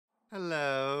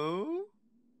Hello?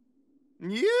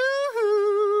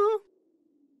 Yoo-hoo!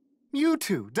 You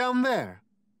two, down there.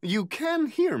 You can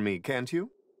hear me, can't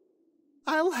you?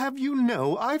 I'll have you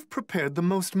know I've prepared the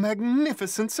most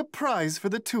magnificent surprise for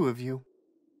the two of you.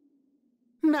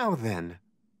 Now then,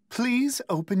 please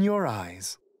open your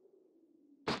eyes.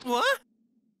 What?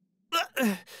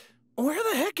 Where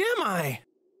the heck am I?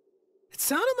 It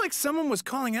sounded like someone was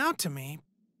calling out to me,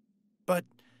 but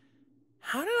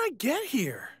how did I get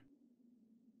here?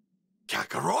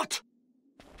 Kakarot?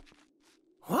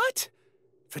 What?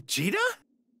 Vegeta?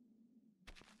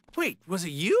 Wait, was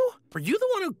it you? Were you the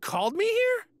one who called me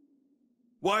here?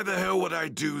 Why the hell would I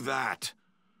do that?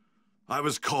 I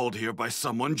was called here by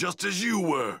someone just as you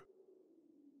were.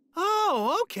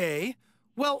 Oh, okay.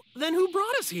 Well, then who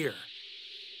brought us here?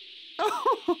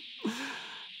 Oh,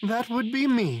 that would be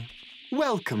me.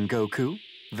 Welcome, Goku,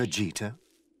 Vegeta.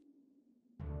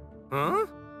 Huh?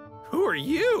 Who are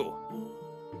you?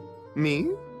 Me?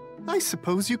 I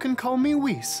suppose you can call me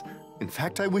Whis. In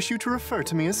fact, I wish you to refer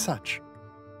to me as such.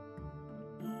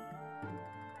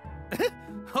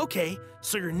 Okay,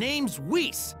 so your name's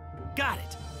Whis. Got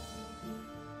it.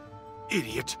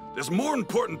 Idiot, there's more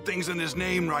important things in his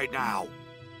name right now.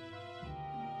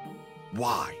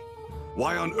 Why?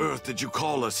 Why on earth did you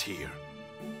call us here?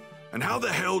 And how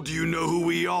the hell do you know who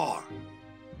we are?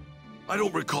 I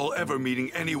don't recall ever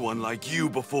meeting anyone like you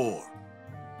before.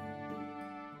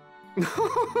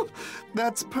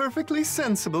 That's perfectly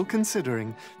sensible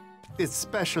considering,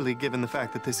 especially given the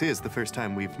fact that this is the first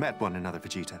time we've met one another,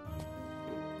 Vegeta.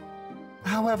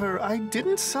 However, I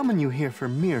didn't summon you here for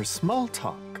mere small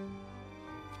talk.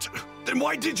 Then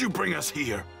why did you bring us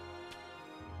here?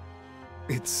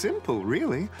 It's simple,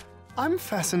 really. I'm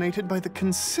fascinated by the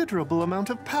considerable amount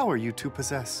of power you two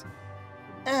possess,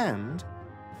 and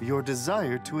your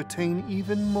desire to attain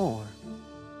even more.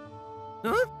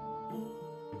 Huh?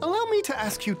 Allow me to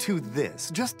ask you two this,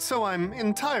 just so I'm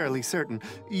entirely certain.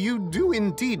 You do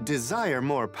indeed desire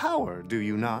more power, do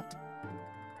you not?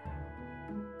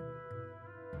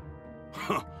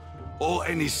 Huh. All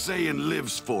any Saiyan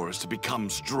lives for is to become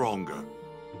stronger.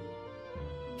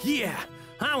 Yeah,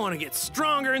 I want to get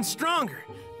stronger and stronger.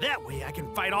 That way I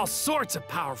can fight all sorts of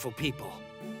powerful people.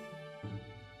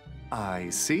 I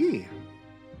see.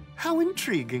 How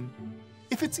intriguing.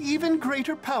 If it's even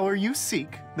greater power you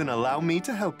seek, then allow me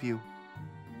to help you.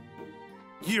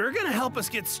 You're gonna help us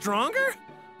get stronger?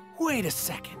 Wait a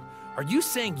second. Are you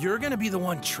saying you're gonna be the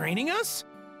one training us?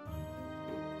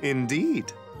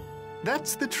 Indeed.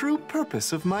 That's the true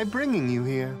purpose of my bringing you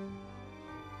here.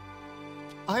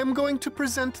 I am going to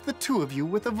present the two of you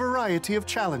with a variety of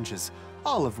challenges,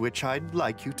 all of which I'd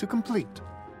like you to complete.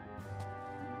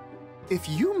 If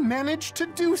you manage to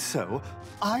do so,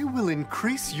 I will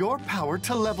increase your power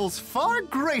to levels far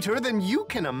greater than you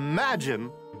can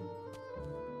imagine.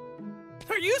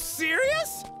 Are you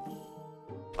serious?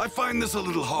 I find this a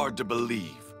little hard to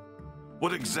believe.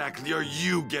 What exactly are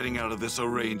you getting out of this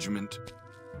arrangement?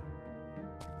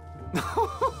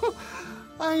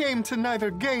 I aim to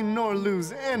neither gain nor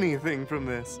lose anything from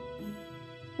this.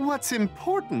 What's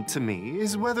important to me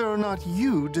is whether or not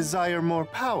you desire more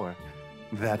power.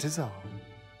 That is all.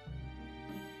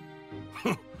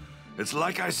 It's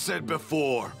like I said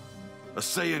before. A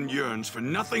Saiyan yearns for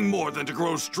nothing more than to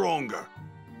grow stronger.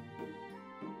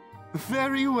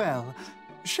 Very well.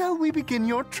 Shall we begin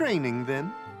your training,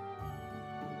 then?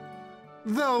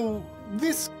 Though,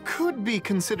 this could be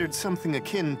considered something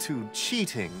akin to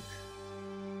cheating.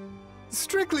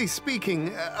 Strictly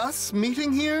speaking, us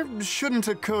meeting here shouldn't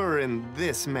occur in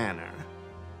this manner.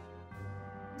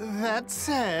 That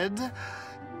said,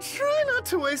 try not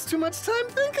to waste too much time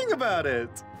thinking about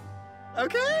it.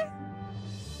 Okay?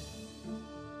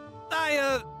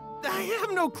 I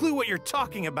have no clue what you're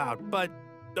talking about, but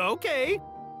okay.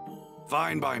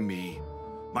 Fine by me.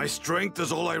 My strength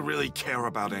is all I really care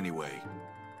about anyway.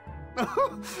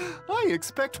 I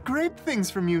expect great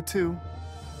things from you two.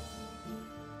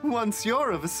 Once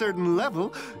you're of a certain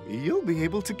level, you'll be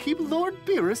able to keep Lord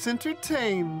Beerus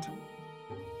entertained.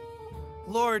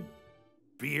 Lord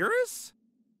Beerus?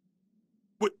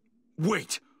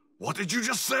 Wait, what did you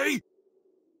just say?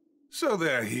 So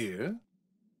they're here?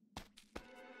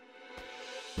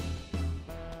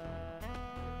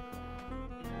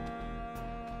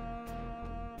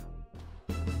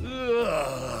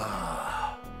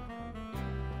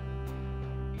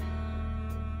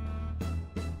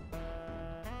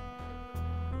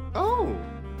 Oh,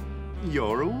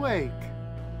 you're awake.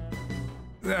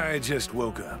 I just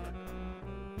woke up.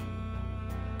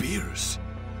 Beerus.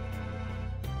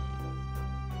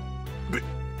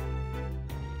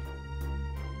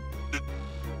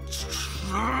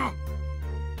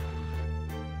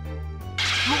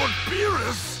 Lord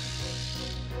Beerus!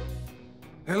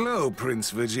 Hello,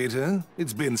 Prince Vegeta.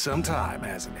 It's been some time,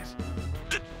 hasn't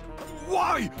it?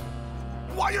 Why?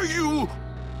 Why are you...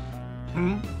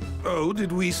 Oh,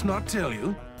 did Whis not tell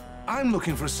you? I'm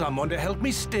looking for someone to help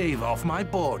me stave off my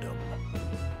boredom.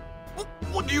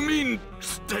 What do you mean,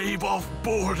 stave off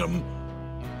boredom?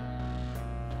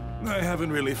 I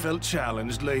haven't really felt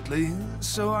challenged lately,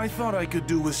 so I thought I could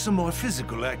do with some more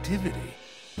physical activity.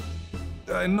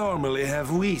 I normally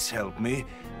have Whis help me,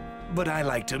 but I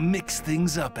like to mix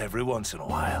things up every once in a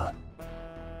while.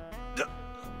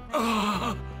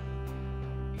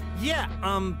 Yeah,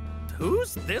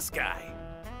 who's this guy?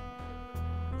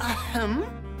 Ahem.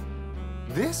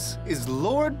 This is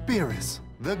Lord Beerus,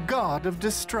 the god of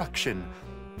destruction.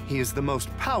 He is the most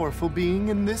powerful being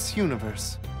in this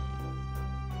universe.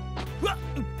 What?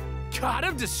 God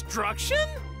of destruction?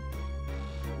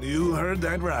 You heard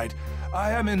that right.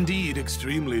 I am indeed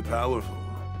extremely powerful.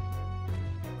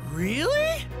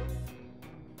 Really?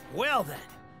 Well then,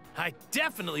 I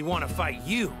definitely want to fight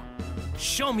you.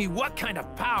 Show me what kind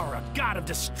of power a god of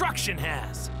destruction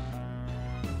has.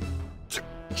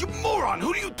 You moron!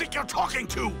 Who do you think you're talking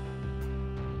to?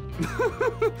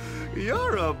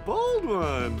 You're a bold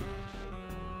one.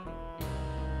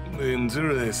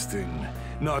 Interesting.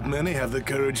 Not many have the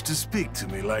courage to speak to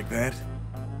me like that.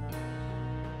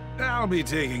 I'll be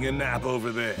taking a nap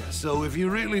over there, so if you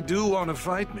really do want to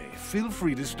fight me, feel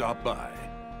free to stop by.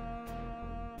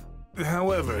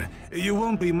 However, you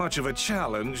won't be much of a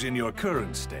challenge in your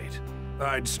current state.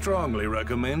 I'd strongly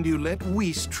recommend you let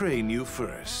Whis train you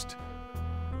first.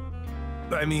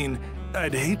 I mean,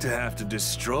 I'd hate to have to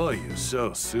destroy you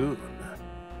so soon.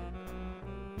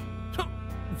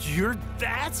 You're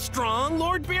that strong,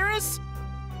 Lord Beerus?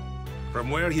 From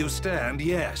where you stand,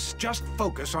 yes. Just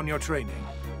focus on your training.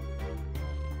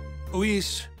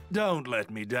 Whis, don't let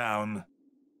me down.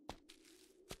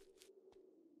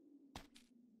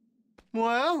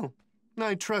 Well,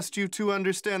 I trust you two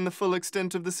understand the full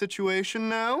extent of the situation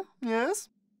now, yes?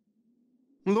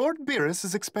 Lord Beerus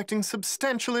is expecting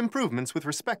substantial improvements with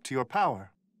respect to your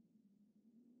power.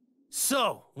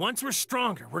 So, once we're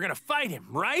stronger, we're gonna fight him,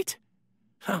 right?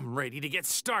 I'm ready to get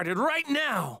started right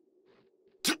now!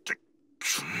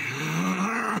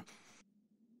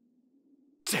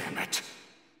 Damn it!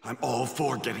 I'm all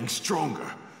for getting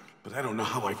stronger, but I don't know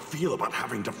how I feel about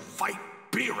having to fight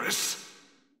Beerus.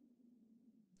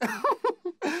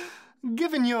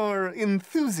 Given your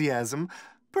enthusiasm,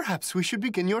 perhaps we should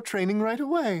begin your training right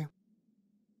away.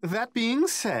 That being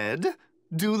said,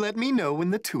 do let me know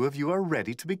when the two of you are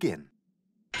ready to begin.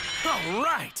 All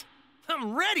right!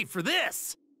 I'm ready for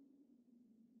this!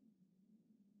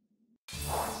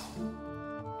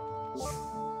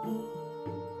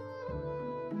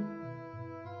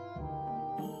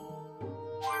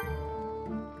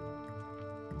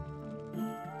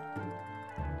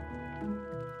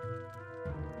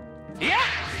 Yeah!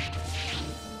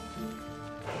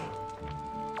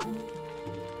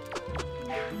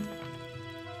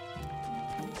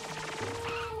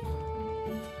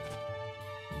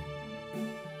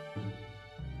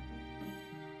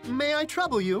 May I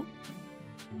trouble you?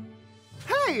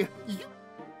 Hey! You...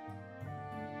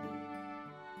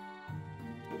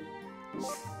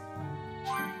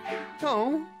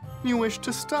 Oh, you wish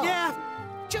to stop? Yeah,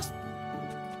 just...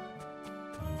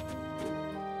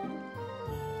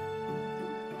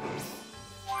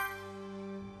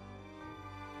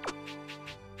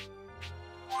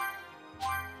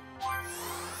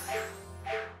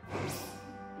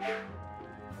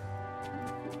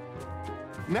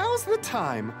 Now's the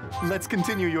time. Let's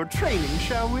continue your training,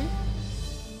 shall we?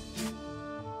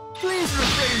 Please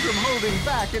refrain from holding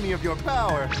back any of your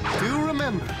power. Do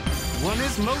remember, one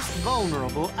is most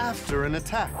vulnerable after an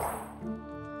attack.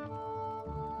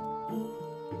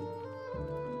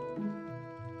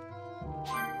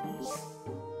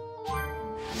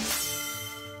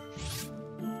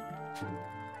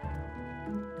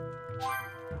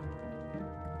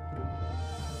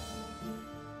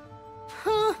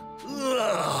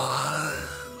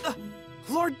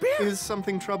 Lord Beerus! Is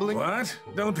something troubling? What?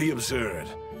 Don't be absurd.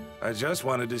 I just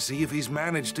wanted to see if he's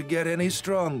managed to get any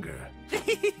stronger.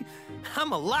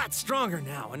 I'm a lot stronger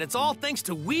now, and it's all thanks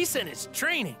to Whis and his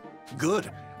training.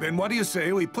 Good. Then what do you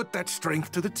say we put that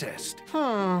strength to the test?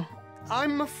 Huh.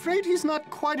 I'm afraid he's not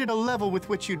quite at a level with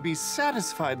which you'd be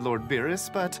satisfied, Lord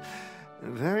Beerus, but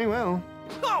very well.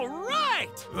 All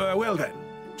right! Well then,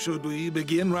 should we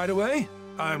begin right away?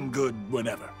 I'm good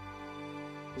whenever.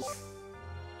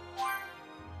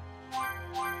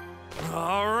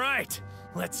 All right,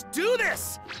 let's do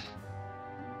this!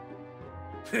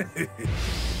 Here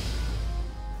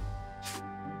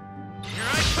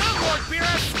I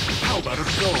Beerus? How about a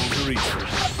goal to reach for?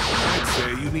 I'd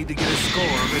say you need to get a score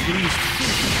of at least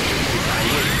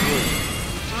 50.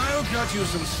 I'll cut you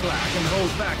some slack and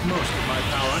hold back most of my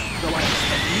power, though I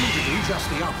expect you to do just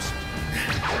the opposite.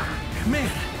 Man,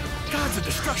 gods of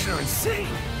destruction are insane.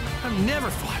 I've never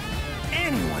fought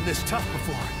anyone this tough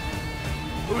before.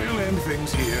 We'll end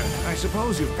things here. I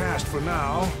suppose you've passed for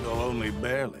now, though only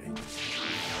barely.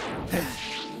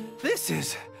 This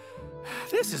is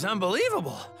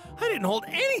unbelievable. I didn't hold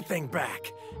anything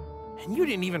back. And you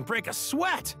didn't even break a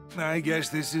sweat. I guess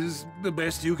this is the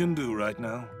best you can do right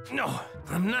now. No,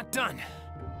 I'm not done.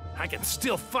 I can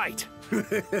still fight.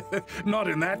 Not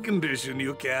in that condition,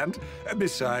 you can't.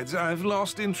 Besides, I've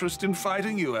lost interest in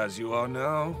fighting you as you are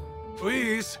now.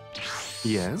 Please.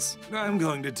 Yes? I'm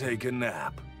going to take a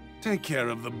nap. Take care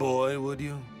of the boy, would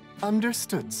you?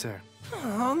 Understood, sir.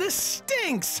 Oh, this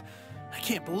stinks. I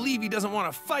can't believe he doesn't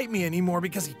want to fight me anymore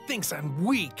because he thinks I'm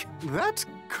weak. That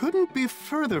couldn't be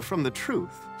further from the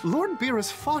truth. Lord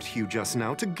Beerus fought you just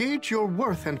now to gauge your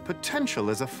worth and potential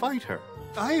as a fighter.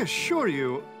 I assure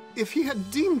you, if he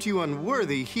had deemed you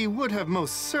unworthy, he would have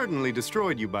most certainly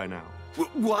destroyed you by now.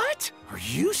 What? Are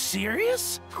you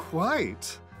serious?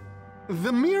 Quite.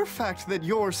 The mere fact that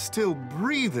you're still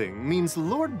breathing means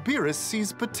Lord Beerus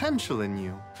sees potential in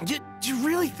you. You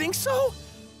really think so?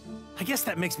 I guess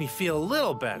that makes me feel a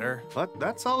little better. But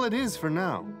that's all it is for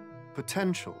now.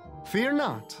 Potential. Fear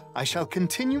not, I shall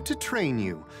continue to train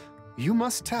you. You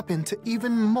must tap into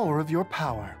even more of your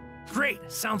power.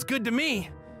 Great, sounds good to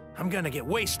me. I'm gonna get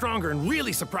way stronger and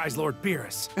really surprise Lord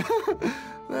Beerus.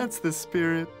 That's the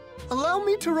spirit. Allow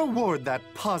me to reward that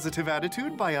positive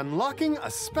attitude by unlocking a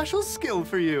special skill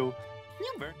for you.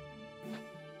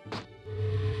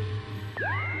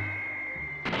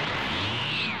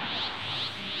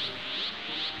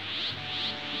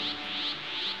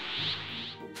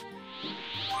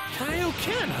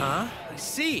 Kaioken, huh? I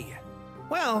see.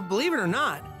 Well, believe it or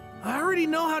not, I already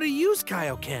know how to use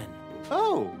Kaioken.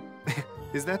 Oh,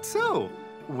 is that so?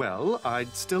 Well,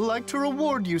 I'd still like to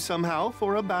reward you somehow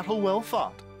for a battle well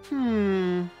fought.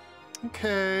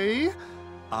 Okay.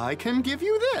 I can give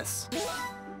you this.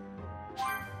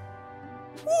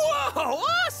 Whoa,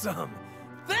 awesome!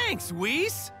 Thanks,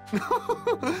 Whis!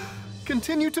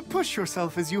 Continue to push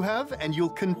yourself as you have, and you'll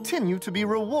continue to be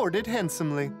rewarded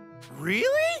handsomely.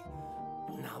 Really?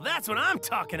 Now that's what I'm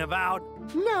talking about.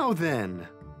 Now then,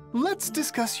 let's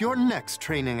discuss your next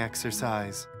training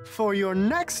exercise. For your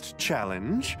next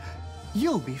challenge,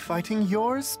 you'll be fighting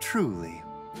yours truly.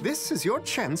 This is your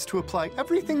chance to apply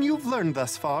everything you've learned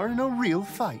thus far in a real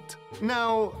fight.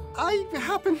 Now, I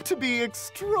happen to be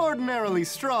extraordinarily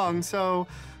strong, so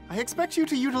I expect you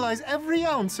to utilize every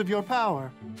ounce of your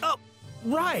power. Oh,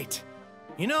 right.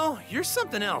 You know, you're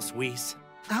something else, Whis.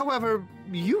 However,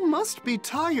 you must be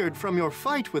tired from your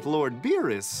fight with Lord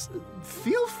Beerus.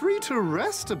 Feel free to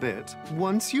rest a bit.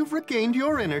 Once you've regained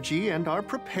your energy and are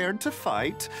prepared to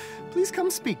fight, please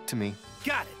come speak to me.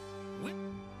 Got it.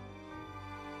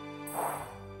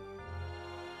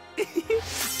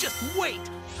 Just wait!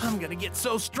 I'm gonna get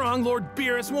so strong Lord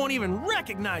Beerus won't even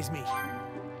recognize me!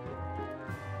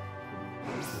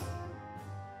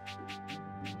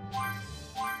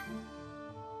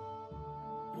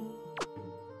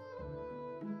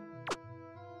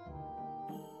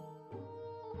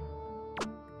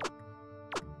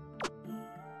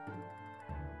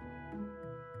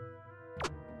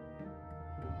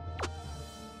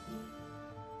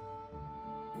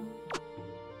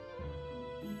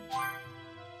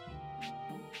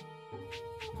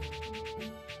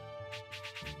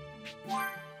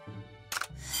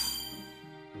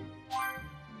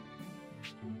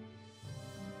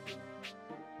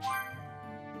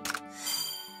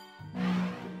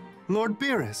 Lord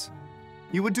Beerus,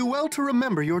 you would do well to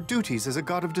remember your duties as a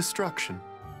god of destruction.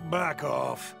 Back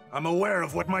off. I'm aware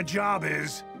of what my job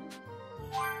is.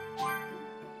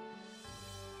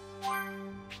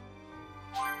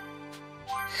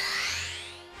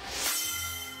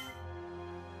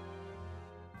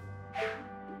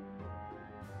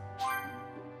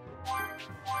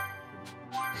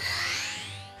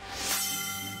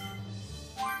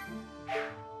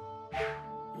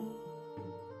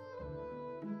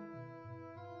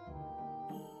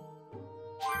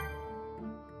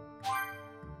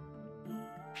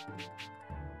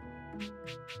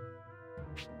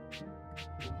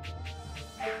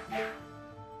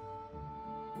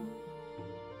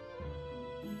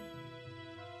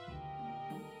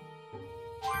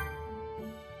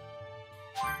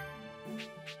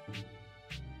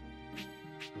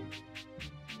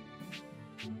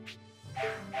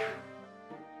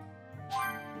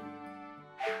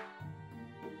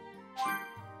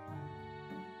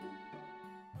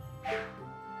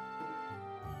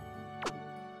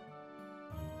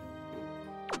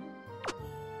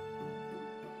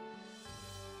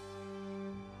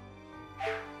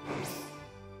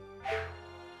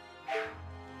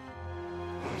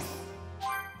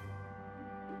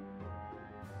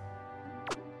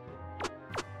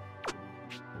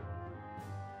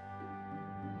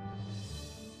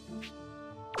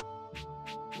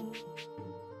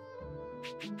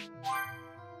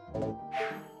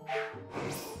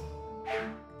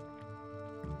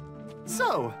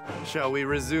 So, shall we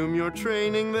resume your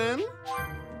training then?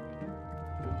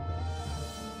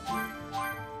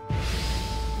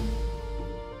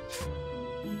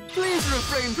 Please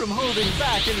refrain from holding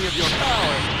back any of your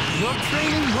power. Your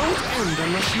training won't end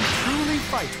unless you truly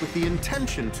fight with the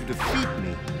intention to defeat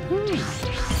me.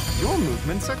 Your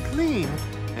movements are clean,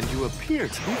 and you appear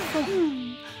to be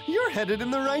focused. You're headed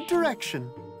in the right direction.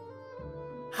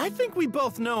 I think we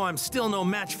both know I'm still no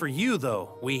match for you,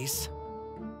 though, Whis.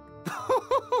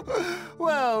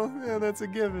 Well, yeah, that's a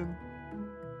given.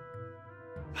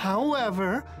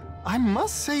 However, I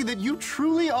must say that you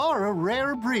truly are a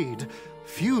rare breed.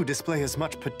 Few display as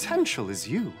much potential as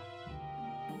you.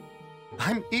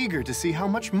 I'm eager to see how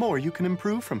much more you can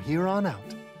improve from here on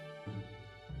out.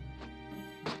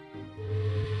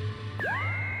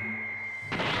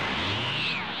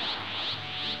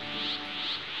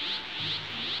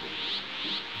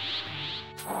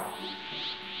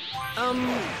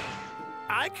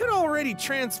 I could already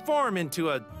transform into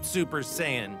a Super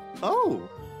Saiyan. Oh,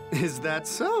 is that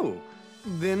so?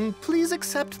 Then please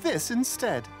accept this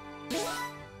instead.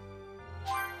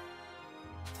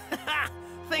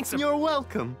 Thanks. You're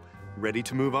welcome. Ready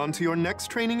to move on to your next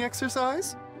training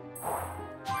exercise?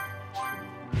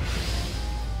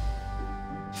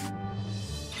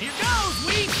 Here goes,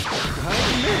 Whis! I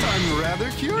admit I'm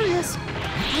rather curious.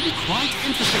 It will be quite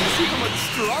interesting to see how much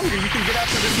stronger you can get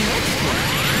after this next one.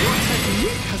 Your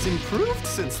technique has improved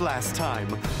since last time.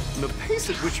 The pace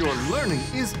at which you're learning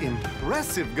is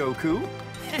impressive, Goku.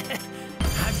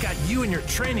 I've got you and your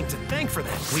training to thank for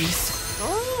that, Whis.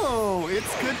 Oh,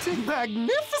 it's good to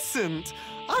magnificent.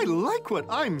 I like what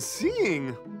I'm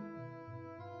seeing.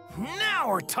 Now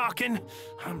we're talking.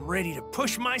 I'm ready to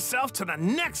push myself to the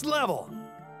next level.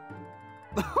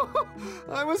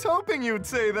 I was hoping you'd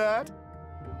say that.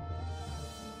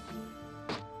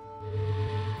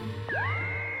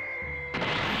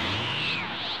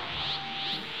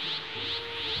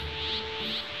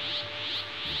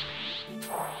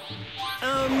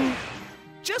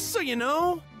 Just so you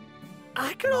know,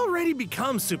 I could already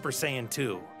become Super Saiyan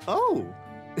 2. Oh,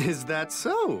 is that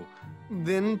so?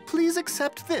 Then please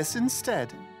accept this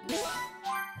instead.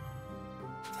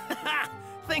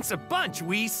 Thanks a bunch,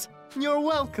 Whis. You're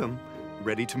welcome.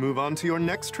 Ready to move on to your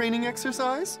next training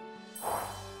exercise?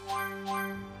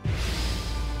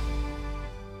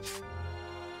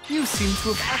 You seem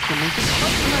to have acclimated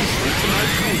quite nicely to my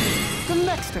training. The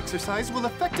next exercise will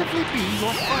effectively be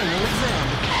your final exam.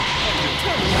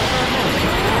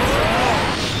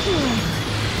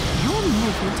 Your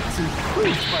movement has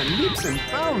improved by leaps and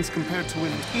bounds compared to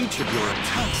when each of your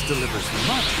attacks delivers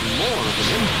much more of an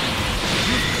impact.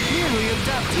 You've clearly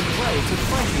adapted well to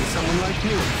fighting someone like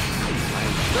me. I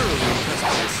am thoroughly impressed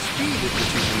by the speed at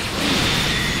which you can think.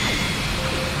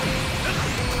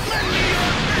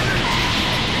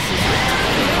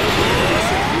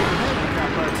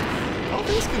 All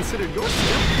things considered, you're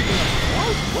still keeping up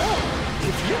quite well.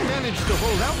 If you manage to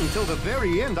hold out until the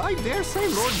very end, I dare say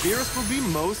Lord Beerus will be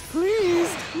most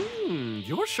pleased.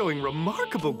 You're showing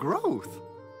remarkable growth.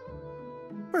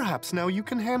 Perhaps now you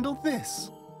can handle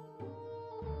this.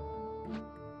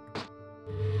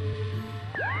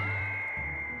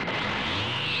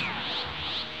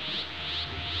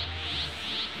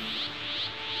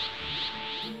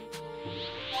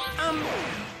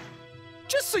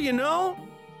 Just so you know,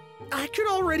 I could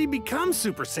already become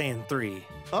Super Saiyan 3.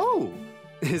 Oh,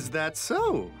 is that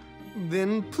so?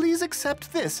 Then please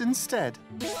accept this instead.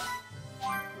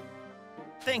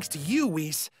 Thanks to you,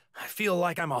 Whis, I feel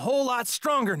like I'm a whole lot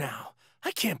stronger now.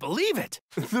 I can't believe it.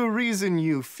 The reason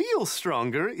you feel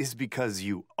stronger is because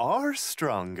you are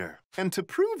stronger. And to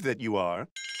prove that you are...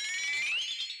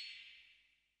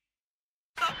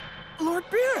 Lord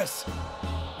Beerus!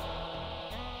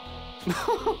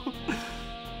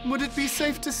 Would it be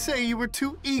safe to say you were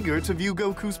too eager to view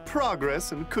Goku's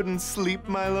progress and couldn't sleep,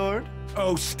 my lord?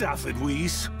 Oh, stuff it,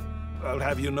 Whis. I'll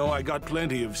have you know I got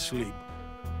plenty of sleep.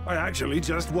 I actually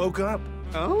just woke up.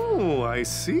 Oh, I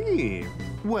see.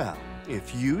 Well,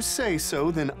 if you say so,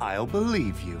 then I'll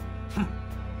believe you.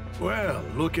 Well,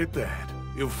 look at that.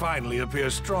 You finally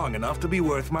appear strong enough to be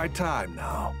worth my time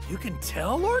now. You can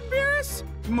tell, Lord Beerus?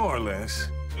 More or less.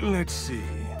 Let's see.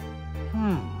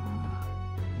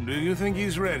 Do you think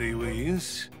he's ready,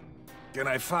 Whis? Can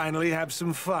I finally have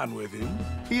some fun with him?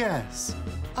 Yes.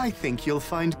 I think you'll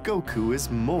find Goku is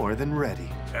more than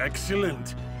ready.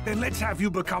 Excellent. Then let's have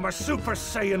you become a Super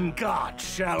Saiyan God,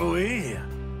 shall we?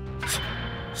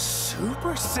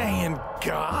 Super Saiyan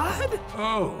God?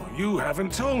 Oh, you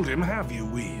haven't told him, have you,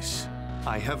 Whis?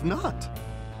 I have not.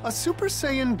 A Super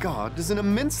Saiyan God is an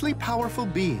immensely powerful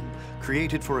being,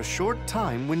 created for a short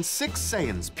time when 6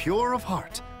 Saiyans pure of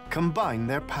heart combine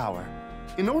their power.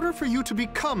 In order for you to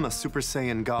become a Super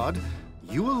Saiyan God,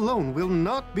 you alone will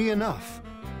not be enough.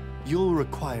 You'll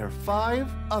require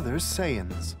 5 other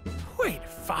Saiyans. Wait,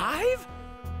 5?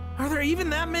 Are there even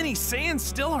that many Saiyans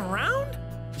still around?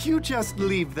 You just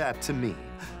leave that to me.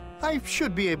 I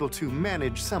should be able to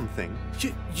manage something.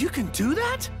 You can do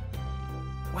that?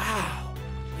 Wow,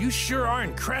 you sure are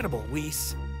incredible,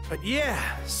 Whis. But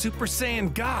yeah, Super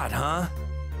Saiyan God, huh?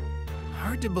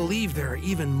 Hard to believe there are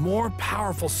even more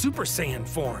powerful Super Saiyan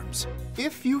forms.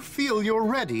 If you feel you're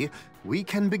ready, we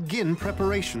can begin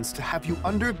preparations to have you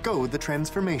undergo the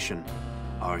transformation.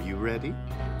 Are you ready?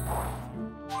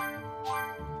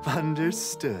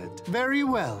 Understood. Very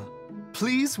well.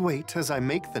 Please wait as I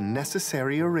make the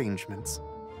necessary arrangements.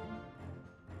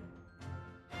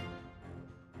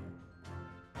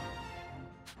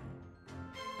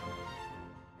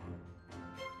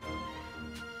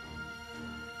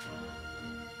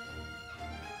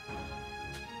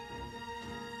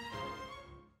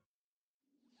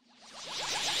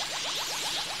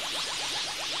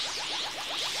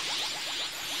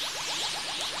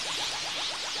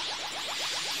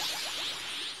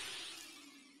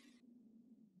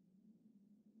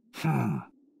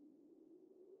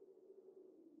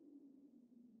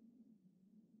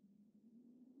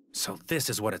 So this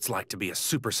is what it's like to be a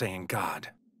Super Saiyan God.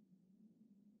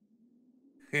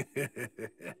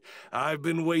 I've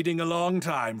been waiting a long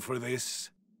time for this.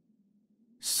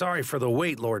 Sorry for the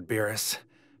wait, Lord Beerus,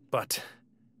 but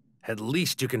at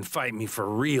least you can fight me for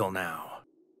real now.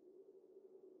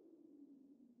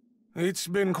 It's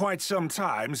been quite some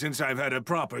time since I've had a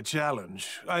proper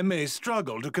challenge. I may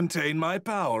struggle to contain my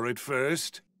power at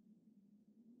first.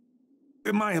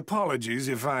 My apologies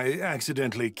if I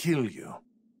accidentally kill you.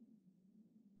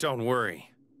 Don't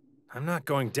worry. I'm not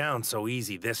going down so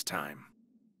easy this time.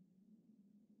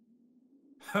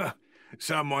 Huh.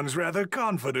 Someone's rather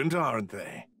confident, aren't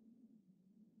they?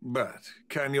 But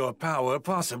can your power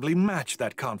possibly match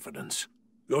that confidence?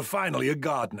 You're finally a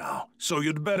god now, so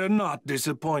you'd better not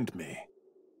disappoint me.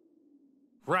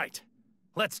 Right.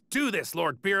 Let's do this,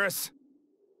 Lord Beerus.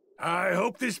 I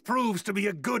hope this proves to be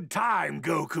a good time,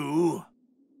 Goku.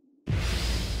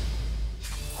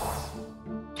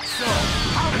 So,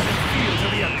 how does it feel to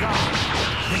be a god?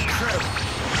 Incredible.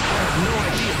 I had no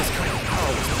idea this kind of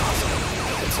power was possible.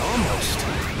 It's almost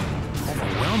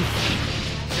overwhelming.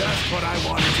 Just what I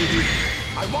wanted to do.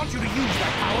 I want you to use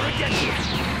that power against me.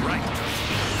 Right.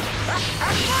 That's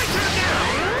my turn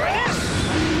now!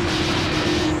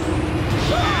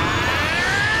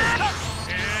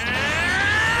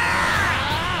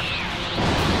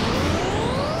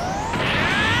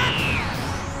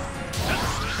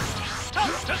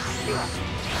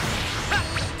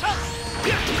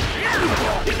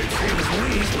 It seems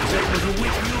Whis was able to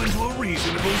whip you into a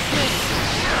reasonable shape.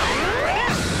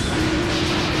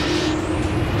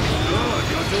 Good,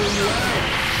 you're doing well.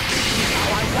 This is how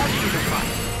I want you to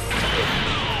fight.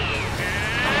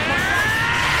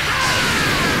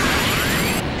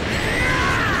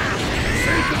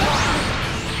 Say goodbye.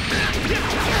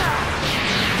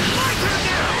 My turn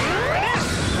now.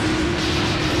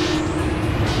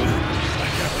 I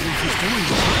can't believe he's doing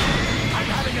this. I'm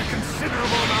having a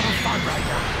considerable amount of fun right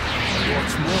now.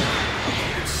 What's more,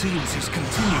 it seems he's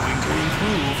continuing to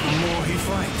improve the more he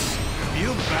fights. You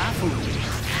baffle me.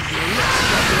 You're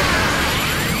not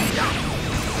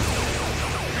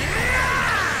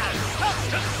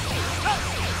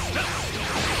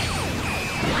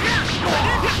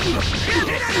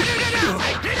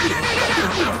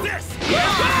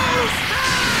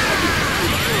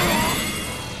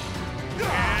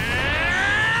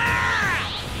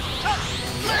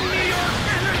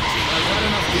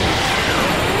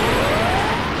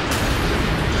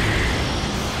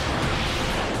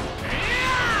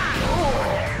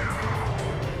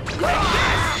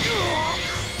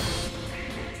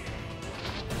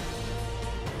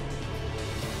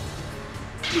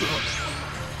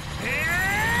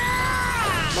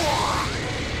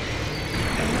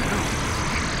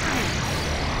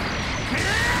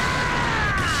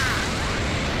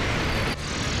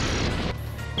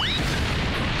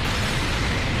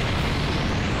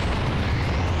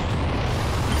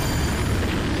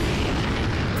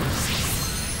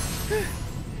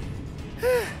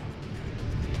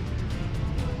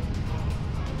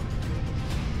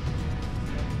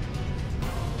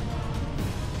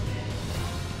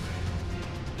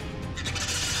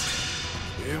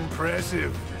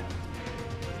impressive.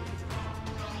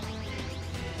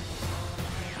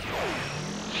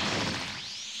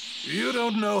 You You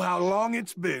don't know how long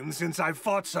it's been since I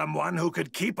fought someone who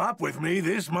could keep up with me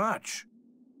this much.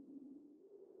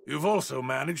 You've also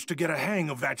managed to get a hang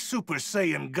of that Super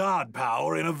Saiyan God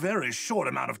power in a very short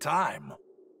amount of time.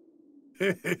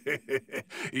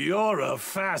 You're a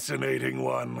fascinating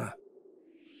one.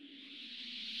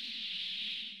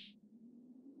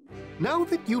 Now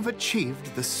that you've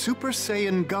achieved the Super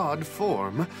Saiyan God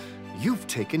form, you've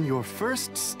taken your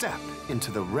first step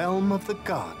into the realm of the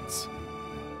gods.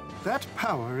 That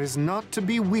power is not to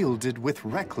be wielded with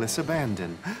reckless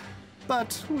abandon,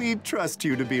 but we trust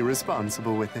you to be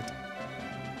responsible with it.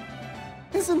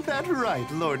 Isn't that right,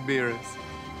 Lord Beerus?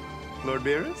 Lord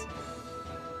Beerus?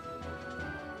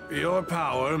 Your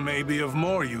power may be of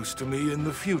more use to me in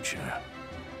the future.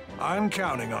 I'm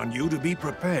counting on you to be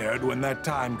prepared when that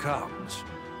time comes.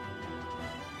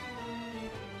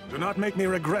 Do not make me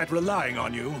regret relying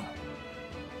on you.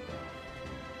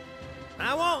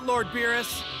 I won't, Lord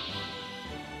Beerus.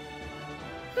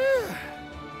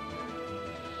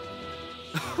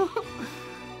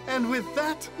 And with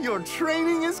that, your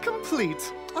training is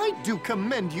complete. I do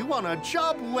commend you on a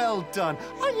job well done.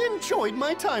 I enjoyed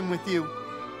my time with you.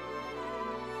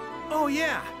 Oh,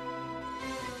 yeah.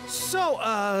 So,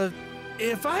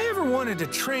 if I ever wanted to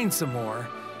train some more,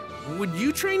 would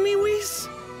you train me, Whis?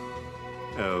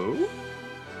 Oh?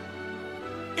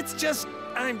 It's just,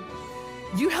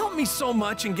 you helped me so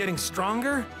much in getting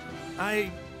stronger.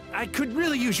 I could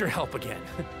really use your help again.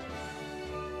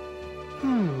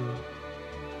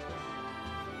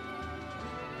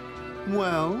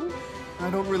 Well, I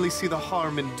don't really see the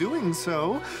harm in doing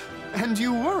so. And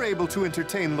you were able to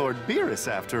entertain Lord Beerus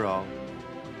after all.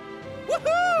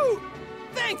 Woohoo!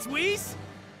 Thanks, Whis!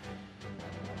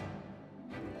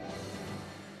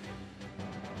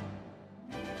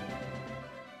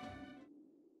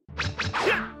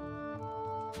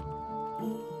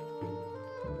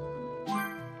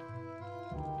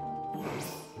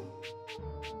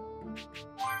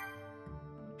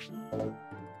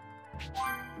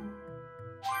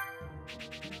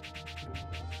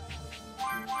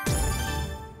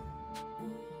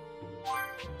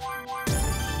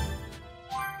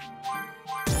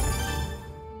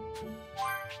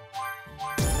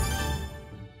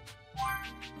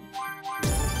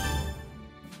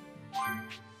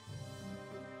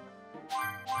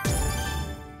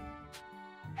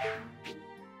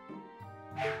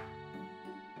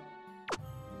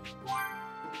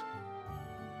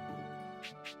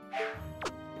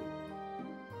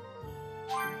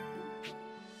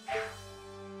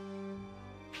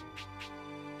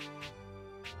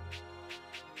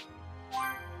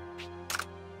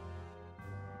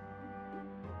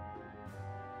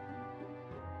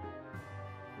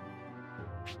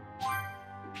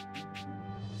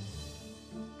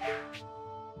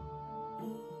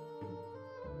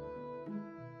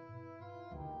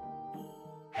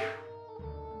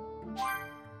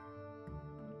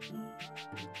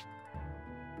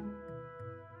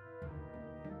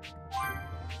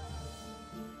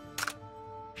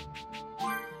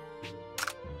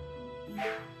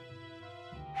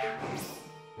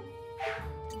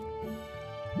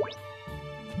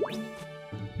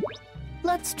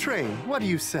 Let's train. What do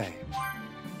you say?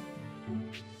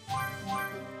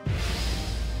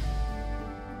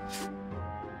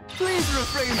 Please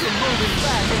refrain from moving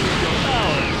back any of your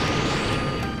power.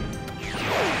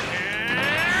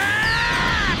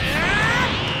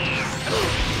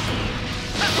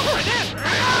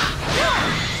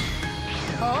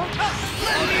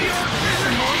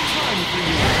 More time for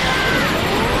you.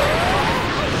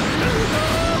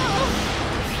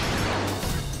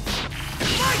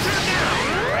 My turn now!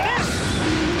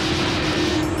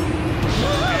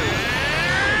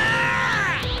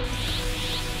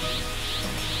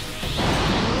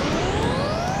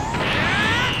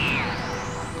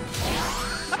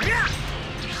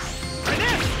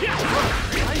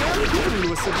 I am giving you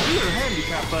a severe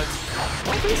handicap, but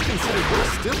all things considered,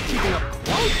 you're still keeping up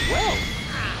quite well.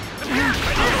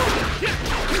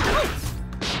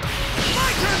 My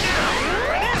turn now!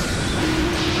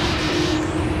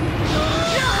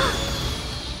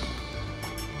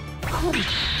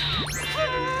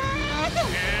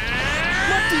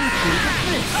 What do you think of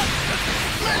this?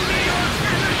 Lend me your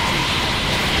energy!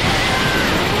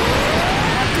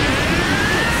 What do you think of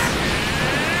this?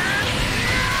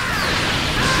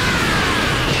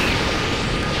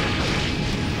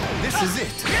 This is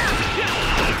it.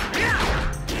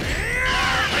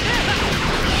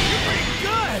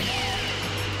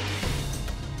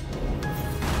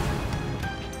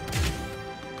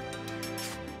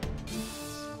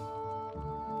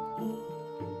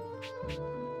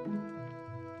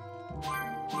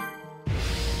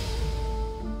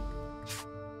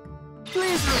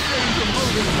 Please refrain from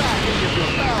holding back any of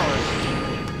your power.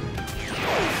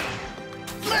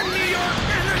 Lend me your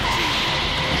energy!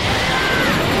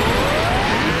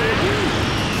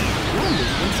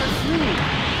 Wonders once are free.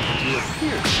 You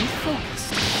appear to be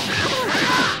focused.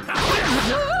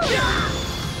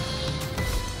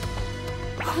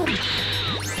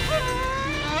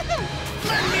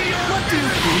 Lend me your What do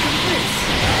you think of this?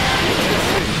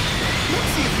 Interesting. Let's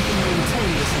see if we can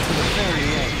maintain this until the very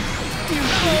end. Do you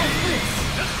think of this?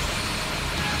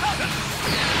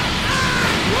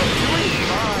 You're doing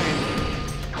fine.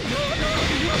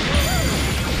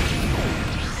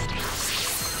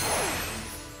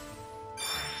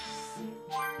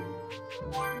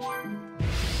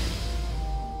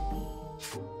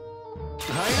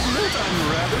 I admit I'm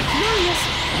rather curious.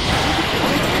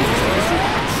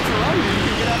 How strong you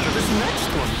can get after this next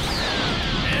one.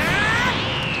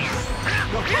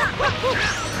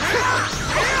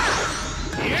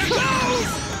 Here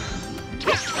goes!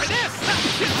 For this!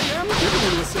 I am giving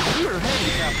you a severe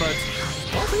handicap, but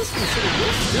all things considered,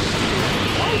 you're still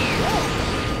doing quite well.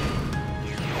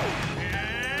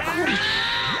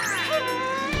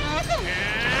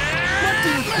 What do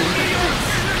you think of this?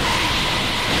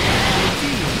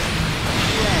 Indeed.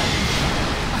 Yeah.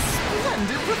 A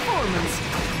splendid performance.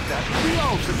 That will be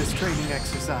all for this training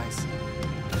exercise.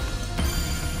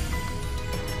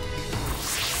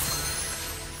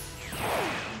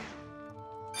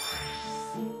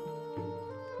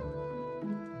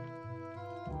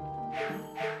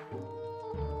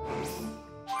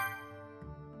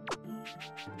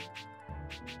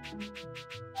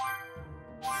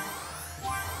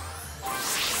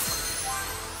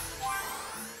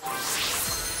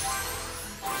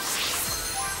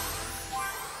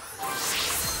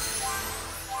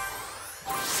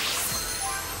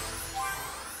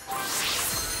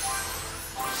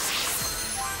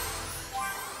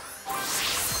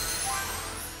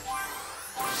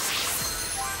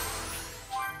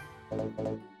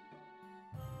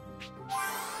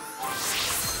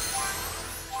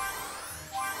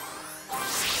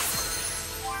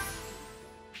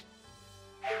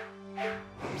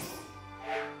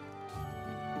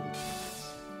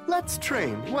 Let's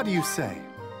train. What do you say?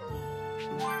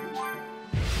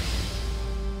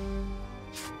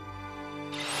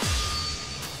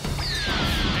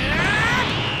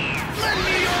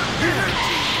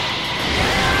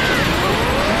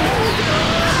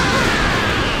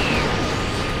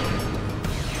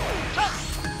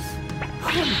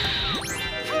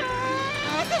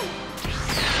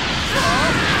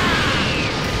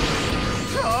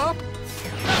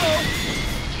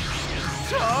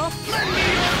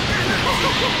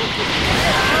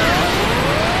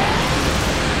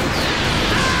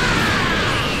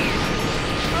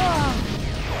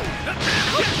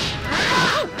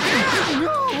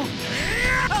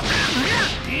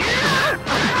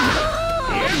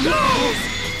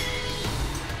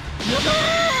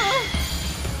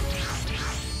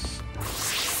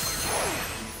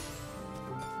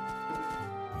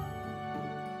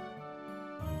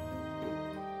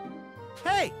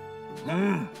 Hey!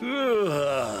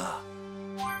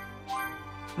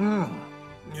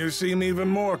 You seem even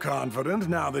more confident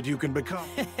now that you can become...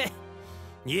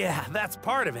 Yeah, that's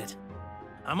part of it.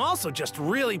 I'm also just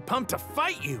really pumped to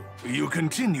fight you. You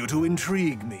continue to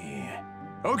intrigue me.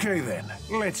 Okay then,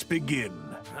 let's begin.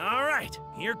 All right,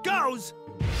 here goes.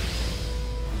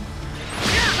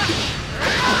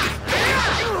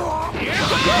 Here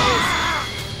goes!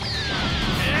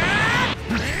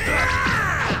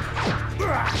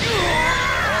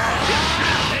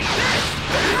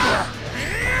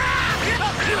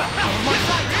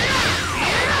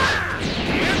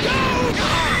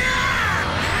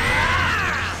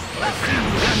 Let's see you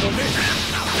handle this.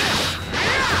 Here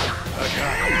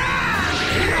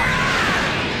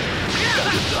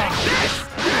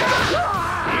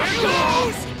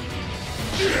goes!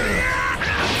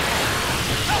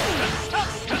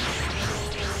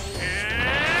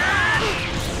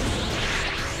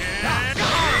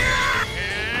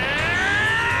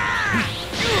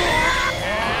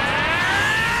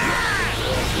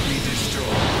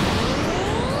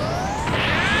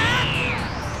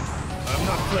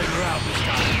 Playing around this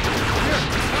time.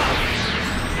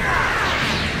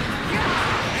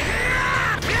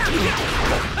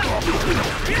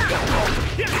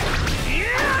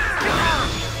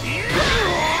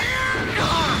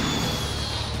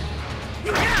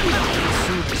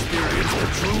 Soon experience the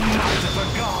true might of a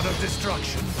god of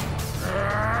destruction.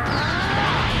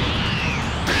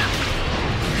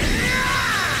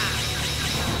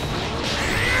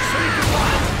 Say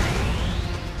goodbye.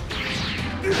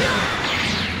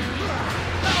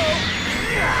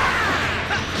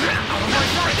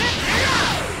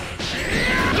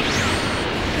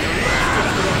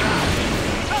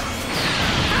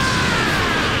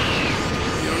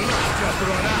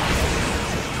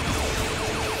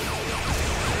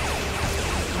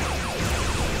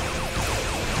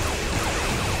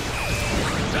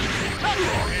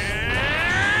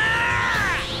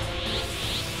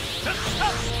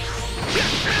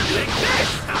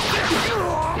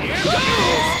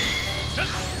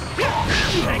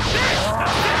 Take this!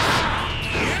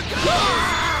 Here goes!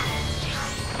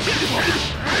 Take this!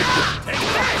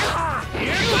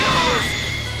 Here goes!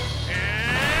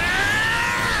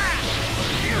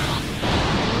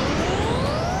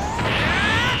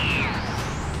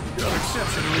 You're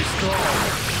exceptionally strong.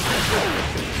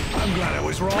 I'm glad I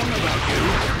was wrong about you.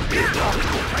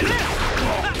 Right there!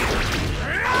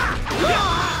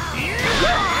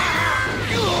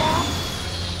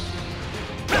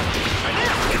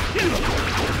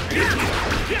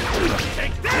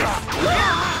 Take this!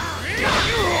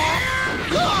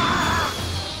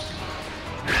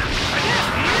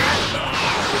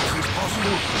 Is this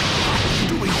possible?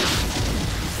 Doing this.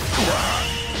 Here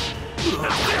goes! Take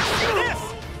this!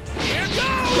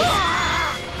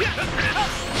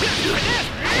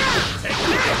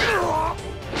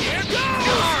 Here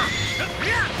goes!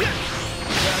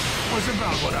 That was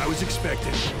about what I was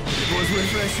expecting. It was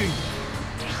refreshing.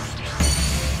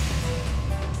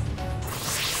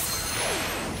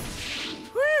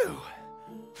 Whew!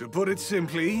 To put it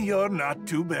simply, you're not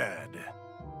too bad.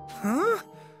 Huh?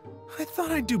 I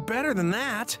thought I'd do better than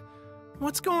that.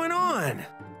 What's going on?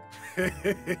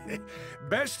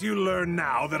 Best you learn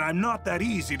now that I'm not that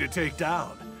easy to take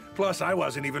down. Plus, I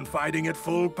wasn't even fighting at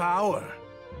full power.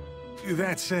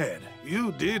 That said,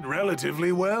 you did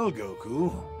relatively well,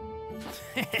 Goku.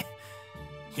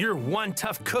 You're one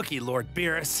tough cookie, Lord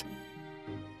Beerus.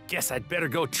 Guess I'd better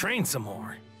go train some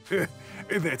more.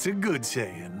 That's a good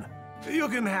saying. You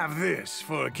can have this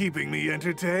for keeping me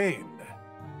entertained.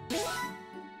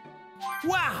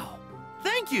 Wow!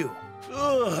 Thank you!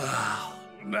 Ugh.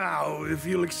 Now, if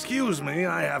you'll excuse me,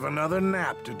 I have another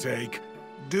nap to take.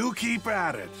 Do keep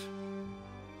at it.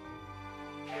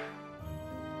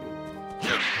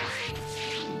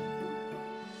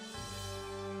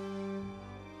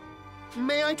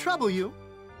 May I trouble you?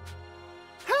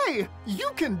 Hey, you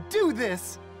can do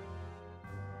this!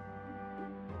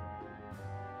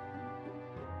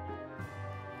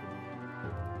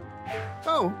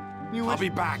 Oh, you I'll be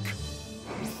back.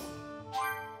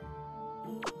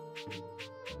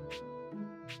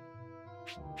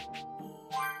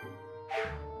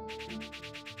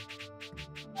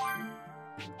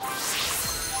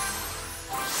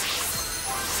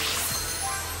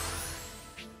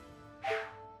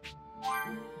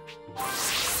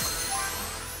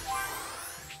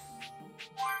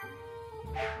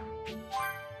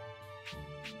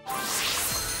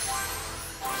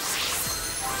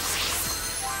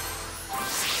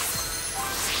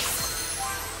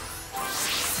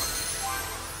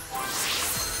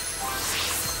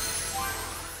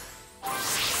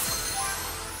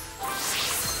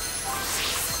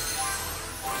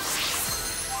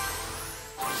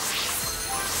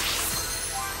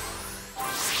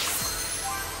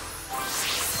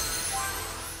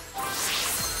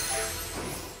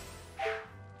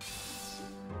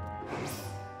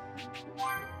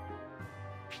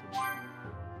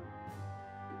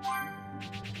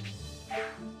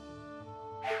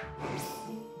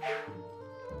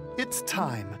 It's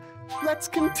time. Let's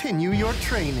continue your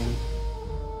training.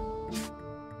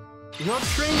 Your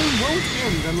training won't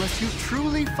end unless you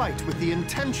truly fight with the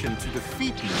intention to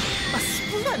defeat me. A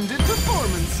splendid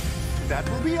performance! That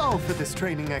will be all for this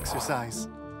training exercise.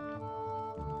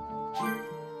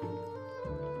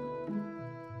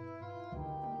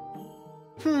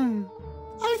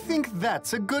 I think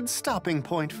that's a good stopping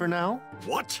point for now.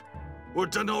 What? We're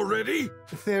done already?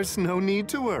 There's no need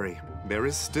to worry. There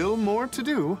is still more to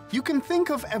do. You can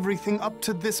think of everything up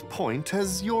to this point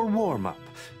as your warm-up.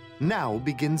 Now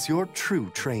begins your true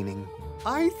training.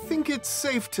 I think it's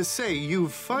safe to say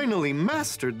you've finally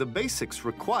mastered the basics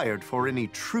required for any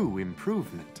true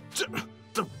improvement.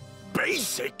 The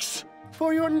basics?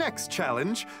 For your next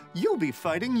challenge, you'll be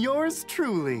fighting yours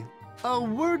truly. A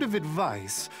word of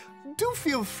advice. Do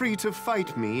feel free to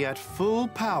fight me at full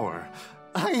power.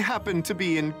 I happen to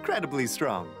be incredibly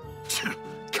strong.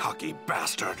 Cocky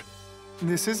bastard.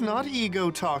 This is not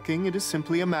ego talking, it is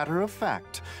simply a matter of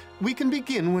fact. We can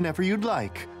begin whenever you'd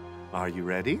like. Are you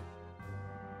ready?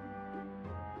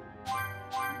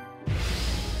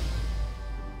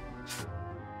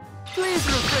 Please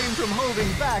refrain from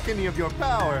holding back any of your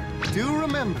power. Do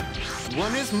remember,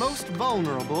 one is most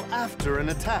vulnerable after an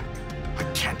attack. I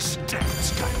can't stand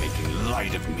this guy making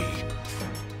light of me.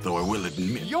 Though I will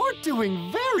admit... You're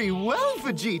doing very well,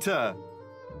 Vegeta!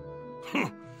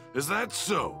 Is that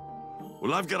so?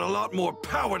 Well, I've got a lot more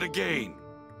power to gain.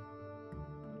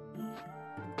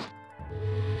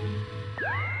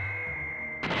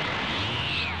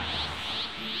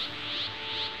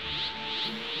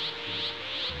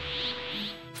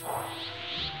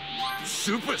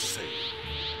 Super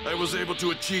Saiyan? I was able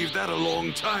to achieve that a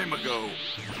long time ago.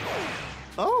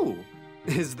 Oh,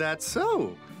 is that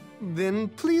so? Then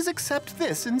please accept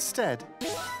this instead.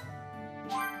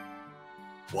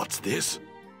 What's this?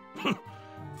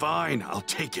 Fine, I'll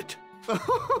take it.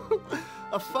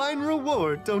 A fine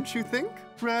reward, don't you think?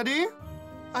 Ready?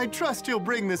 I trust you'll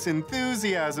bring this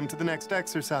enthusiasm to the next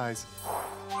exercise.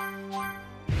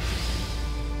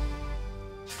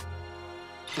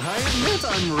 I admit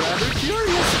I'm rather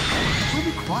curious. It will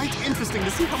be quite interesting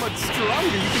to see how much stronger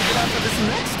you can get after this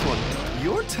next one.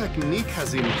 Your technique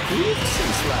has improved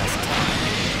since last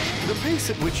time. The pace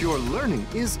at which you're learning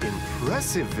is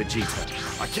impressive,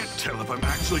 Vegeta. I can't tell if I'm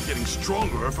actually getting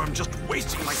stronger or if I'm just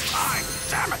wasting my time.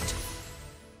 Damn it!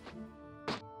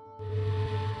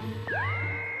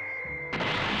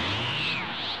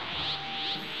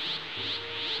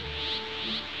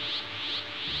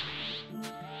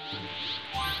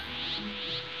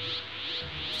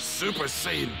 Super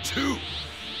Saiyan 2!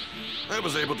 I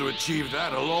was able to achieve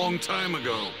that a long time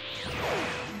ago.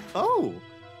 Oh,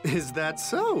 is that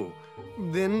so?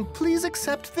 Then please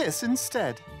accept this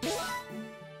instead.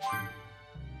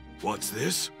 What's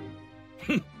this?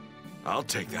 I'll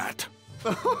take that.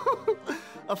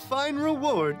 A fine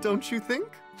reward, don't you think?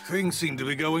 Things seem to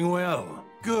be going well.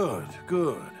 Good,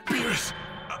 good. Beerus!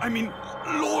 I mean,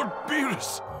 Lord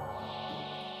Beerus!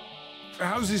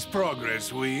 How's his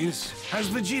progress, Whis? Has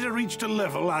Vegeta reached a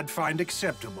level I'd find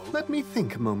acceptable? Let me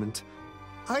think a moment.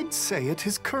 I'd say at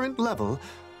his current level,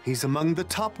 he's among the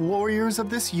top warriors of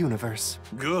this universe.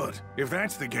 Good. If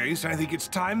that's the case, I think it's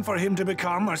time for him to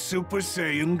become a Super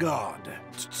Saiyan God.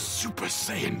 Super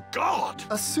Saiyan God?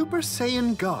 A Super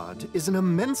Saiyan God is an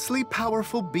immensely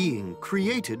powerful being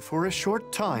created for a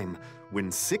short time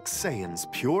when 6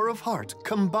 Saiyans pure of heart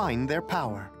combine their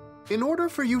power. In order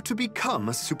for you to become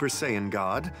a Super Saiyan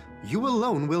God, you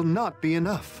alone will not be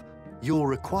enough. You'll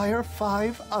require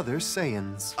 5 other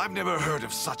Saiyans. I've never heard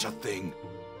of such a thing.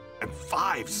 And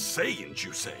 5 Saiyans,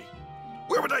 you say?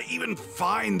 Where would I even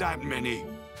find that many?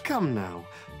 Come now,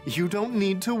 you don't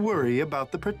need to worry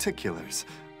about the particulars.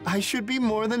 I should be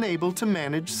more than able to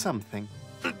manage something.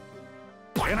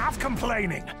 Enough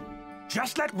complaining!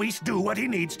 Just let Whis do what he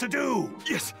needs to do!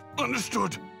 Yes,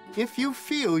 understood. If you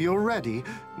feel you're ready,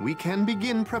 we can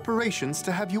begin preparations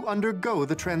to have you undergo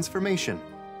the transformation.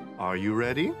 Are you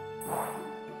ready?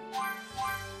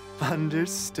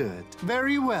 Understood.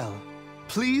 Very well.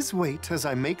 Please wait as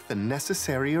I make the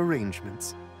necessary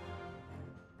arrangements.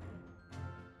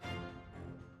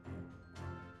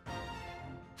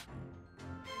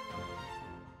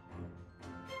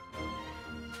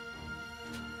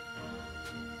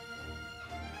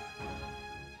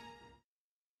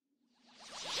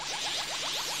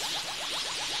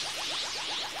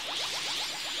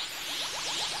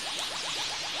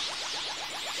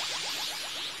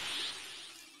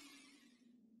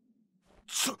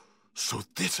 So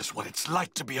this is what it's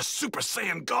like to be a Super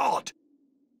Saiyan God!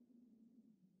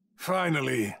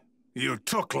 Finally, you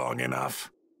took long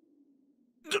enough.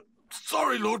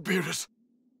 Sorry, Lord Beerus.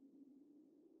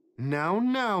 Now,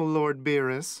 Lord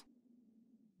Beerus.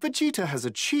 Vegeta has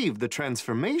achieved the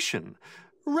transformation.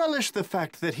 Relish the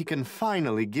fact that he can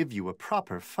finally give you a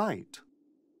proper fight.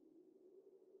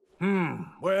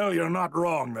 Well, you're not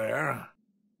wrong there.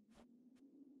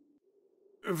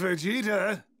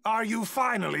 Vegeta, are you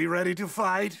finally ready to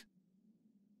fight?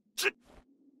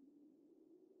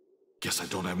 Guess I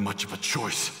don't have much of a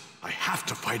choice. I have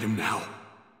to fight him now.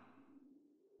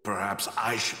 Perhaps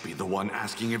I should be the one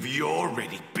asking if you're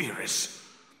ready, Beerus.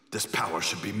 This power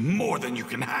should be more than you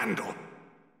can handle.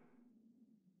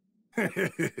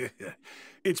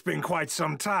 It's been quite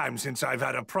some time since I've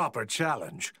had a proper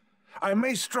challenge. I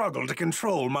may struggle to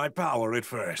control my power at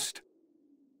first.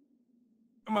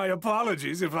 My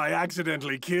apologies if I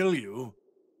accidentally kill you.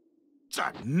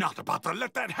 I'm not about to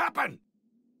let that happen!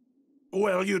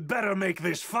 Well, you'd better make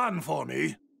this fun for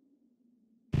me.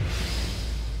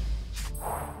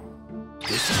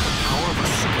 This is the power of a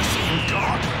Super Saiyan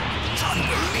God! It's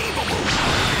unbelievable!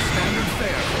 Standard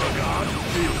fare for a god.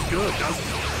 Feels good, doesn't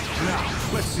it? Now,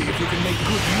 let's see if you can make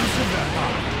good use of that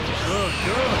power. Good,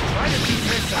 good. Try to keep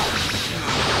this out.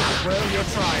 Well, you're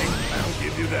trying. I'll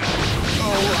give you that.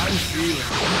 Oh, I'm feeling it.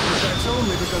 But that's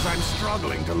only because I'm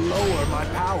struggling to lower my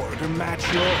power to match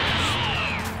yours.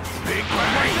 Big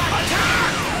bang!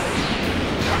 Attack!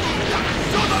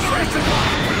 Don't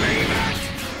underestimate it!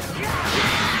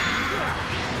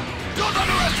 Don't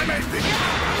underestimate me!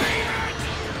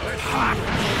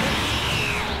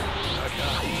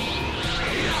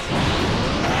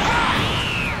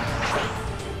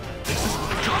 This is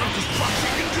what a god of destruction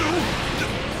can do!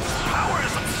 This power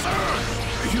is absurd!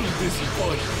 You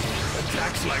disappoint me.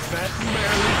 Attacks like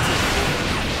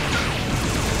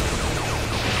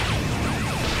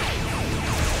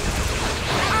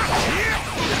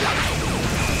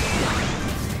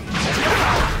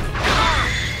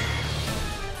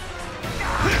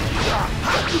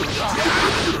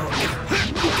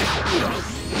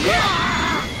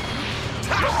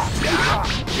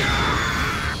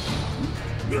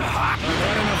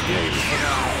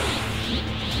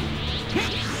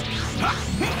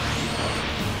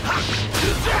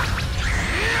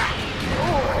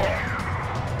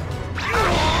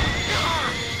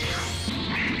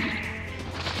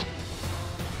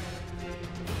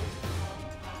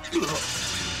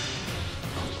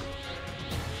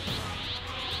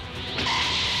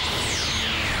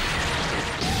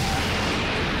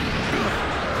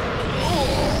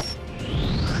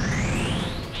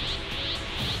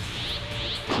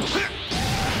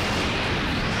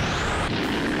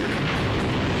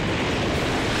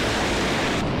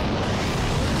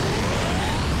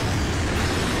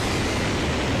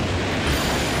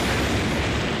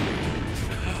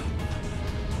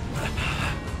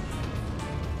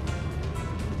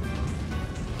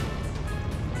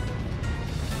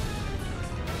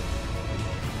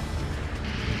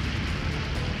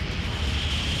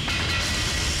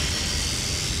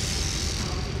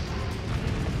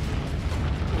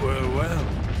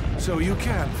so you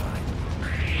can find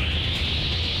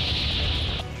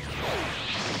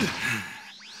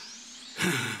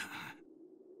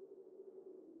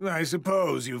it. I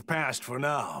suppose you've passed for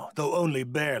now, though only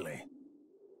barely.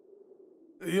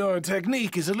 Your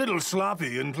technique is a little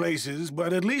sloppy in places,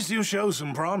 but at least you show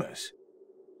some promise.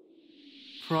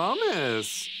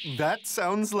 Promise? That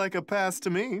sounds like a pass to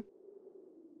me.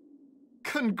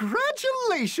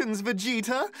 Congratulations,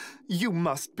 Vegeta! You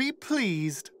must be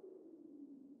pleased.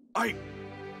 I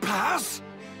pass?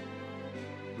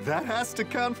 That has to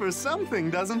count for something,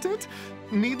 doesn't it?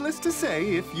 Needless to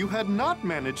say, if you had not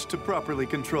managed to properly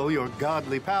control your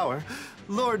godly power,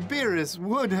 Lord Beerus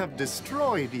would have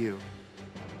destroyed you.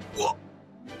 What?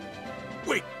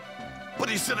 Wait, but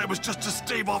he said I was just to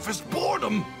stave off his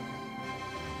boredom!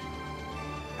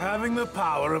 Having the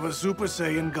power of a Super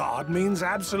Saiyan God means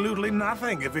absolutely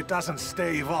nothing if it doesn't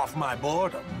stave off my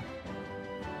boredom.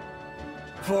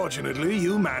 Fortunately,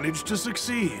 you managed to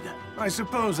succeed. I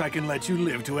suppose I can let you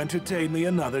live to entertain me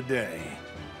another day.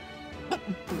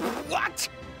 What?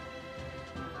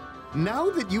 Now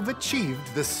that you've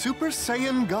achieved the Super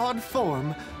Saiyan God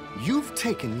form, you've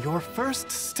taken your first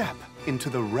step into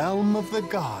the realm of the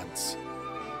gods.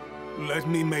 Let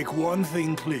me make one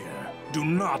thing clear. Do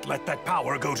not let that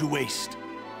power go to waste.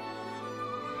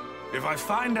 If I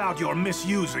find out you're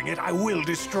misusing it, I will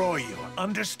destroy you.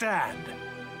 Understand?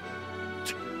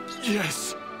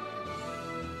 Yes.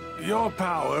 Your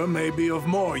power may be of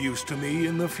more use to me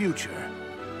in the future.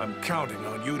 I'm counting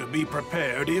on you to be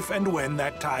prepared if and when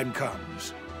that time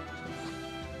comes.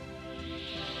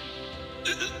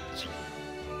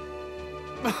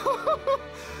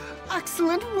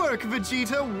 Excellent work,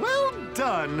 Vegeta. Well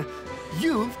done.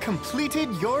 You've completed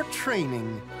your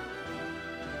training.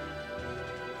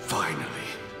 Finally.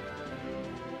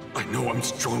 I know I'm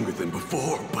stronger than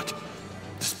before, but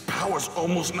this power's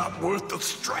almost not worth the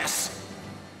stress.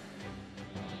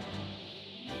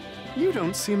 You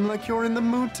don't seem like you're in the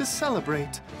mood to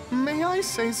celebrate. May I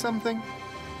say something?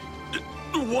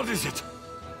 What is it?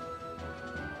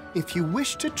 If you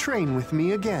wish to train with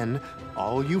me again,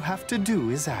 all you have to do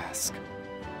is ask.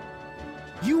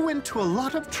 You went to a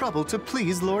lot of trouble to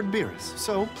please Lord Beerus,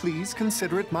 so please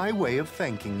consider it my way of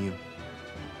thanking you.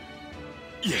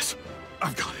 Yes,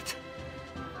 I've got it.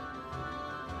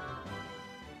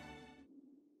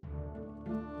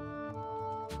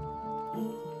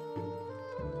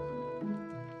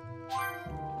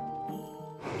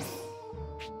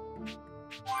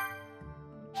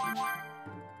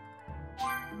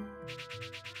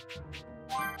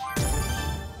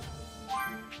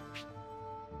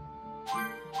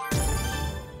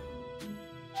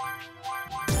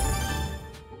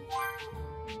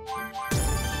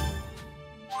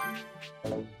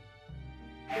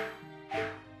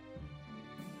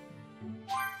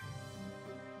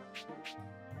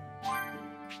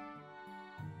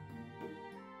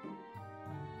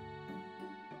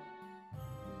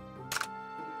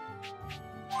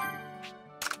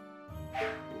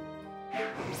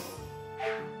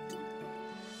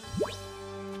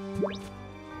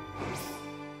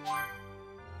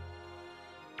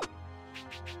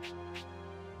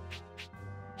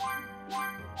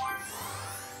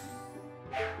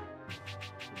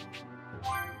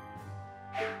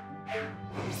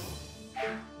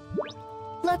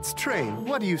 Let's train.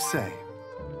 What do you say?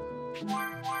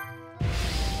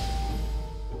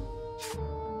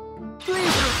 Please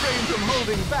refrain from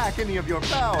holding back any of your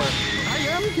power. I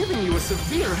am giving you a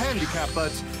severe handicap,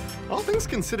 but all things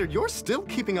considered, you're still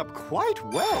keeping up quite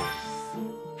well.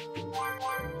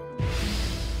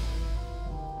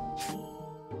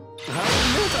 I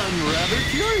admit I'm rather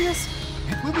curious.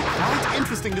 It will be quite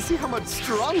interesting to see how much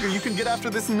stronger you can get after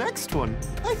this next one.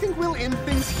 I think we'll end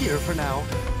things here for now.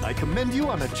 I commend you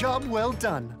on a job well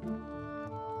done.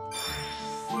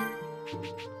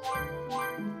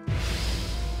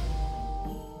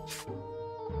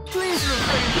 Please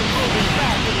refrain from holding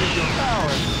back any of your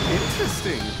power.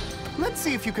 Interesting. Let's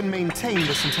see if you can maintain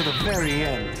this until the very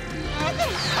end. What do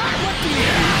you think?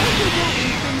 I think we'll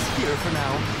end things here for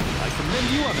now. I commend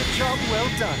you on a job well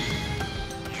done.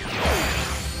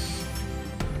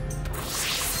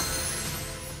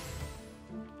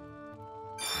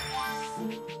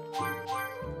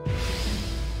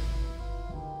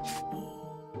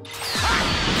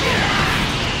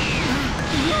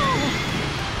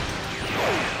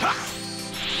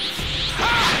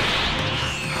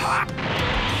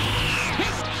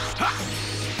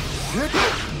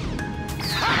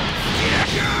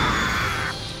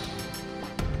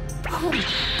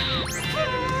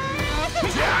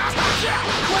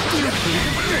 What do you think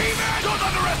of this? Don't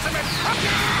underestimate!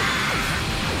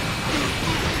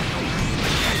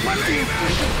 believe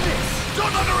it!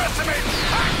 Don't underestimate me!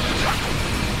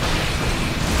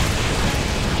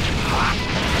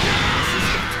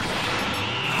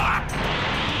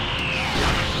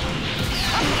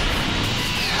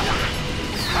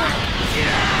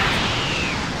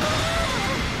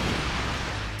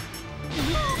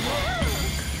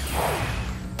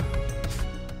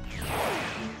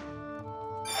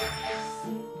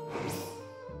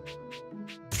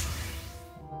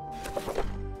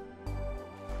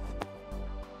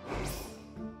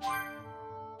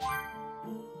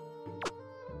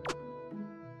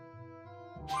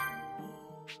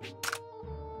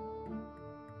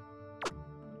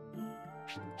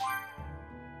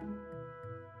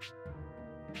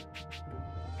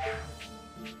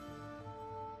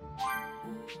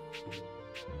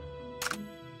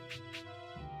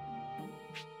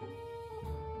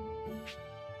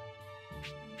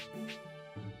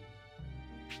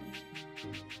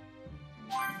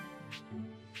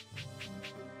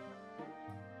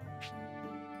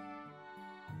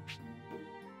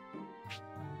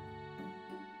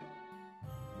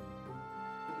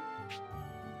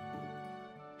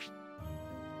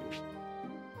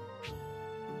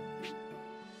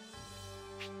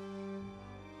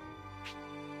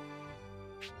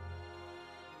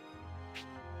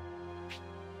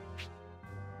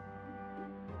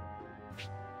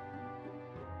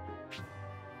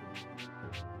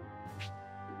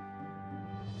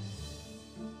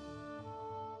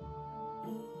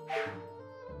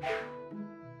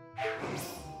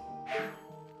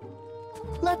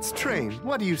 Let's train.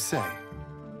 What do you say? Believe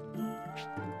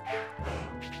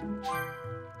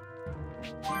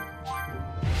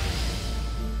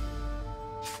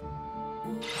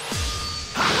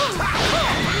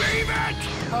it!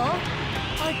 Huh?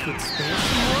 I could spare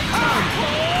some more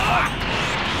time.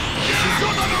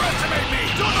 Don't underestimate me!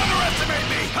 Don't underestimate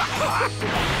me!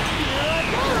 Here I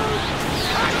go!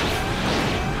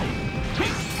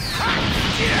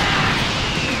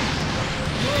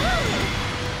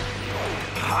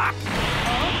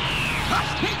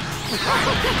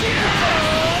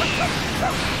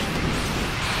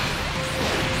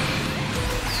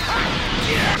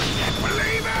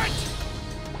 Believe it!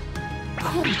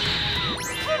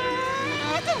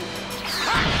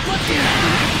 What do you think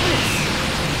of this?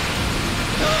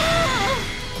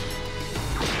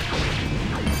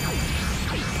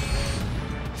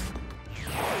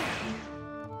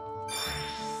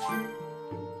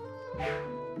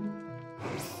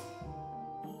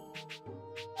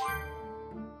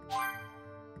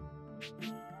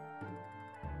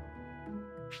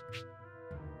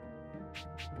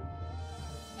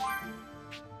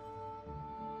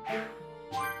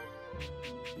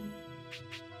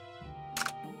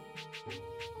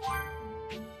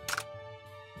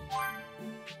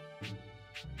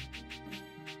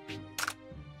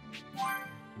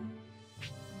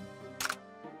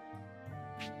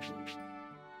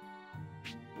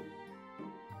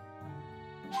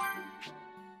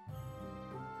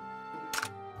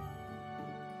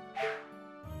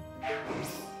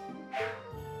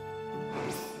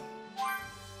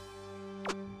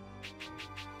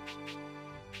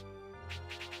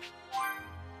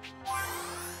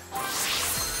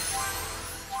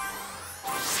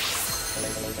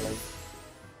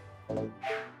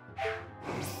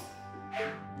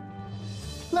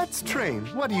 Let's train.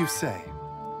 What do you say?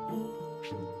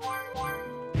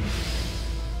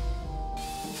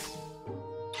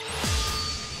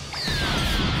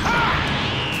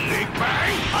 Big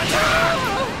bang! Attack!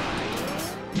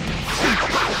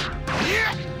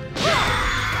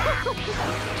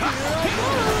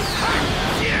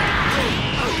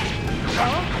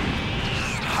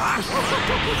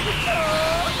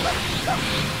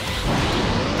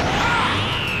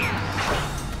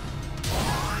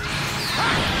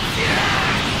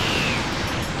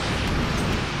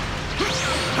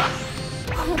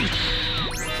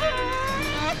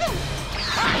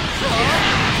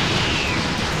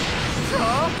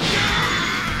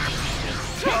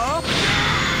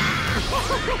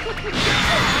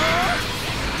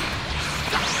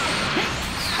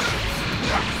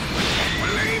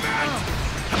 Believe it!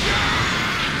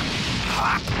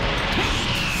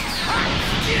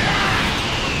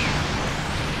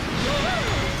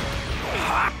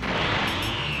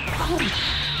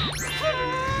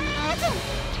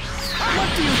 What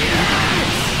do you think of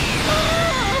this?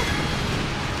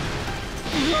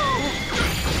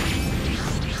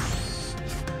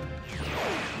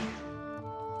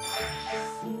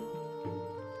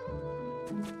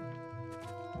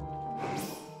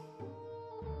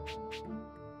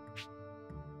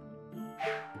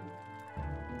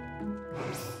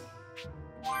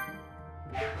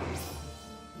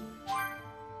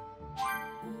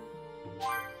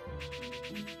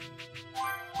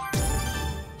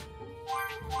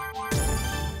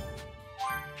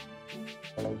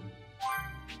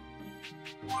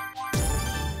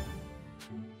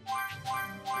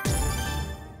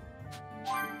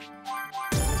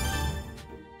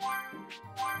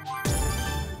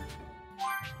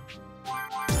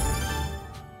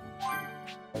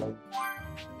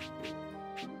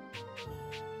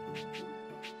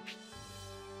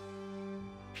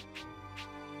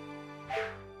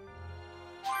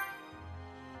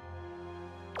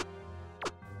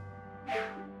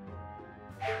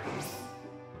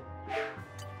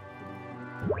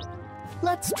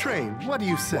 Let's train. What do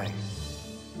you say?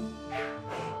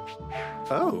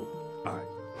 Oh,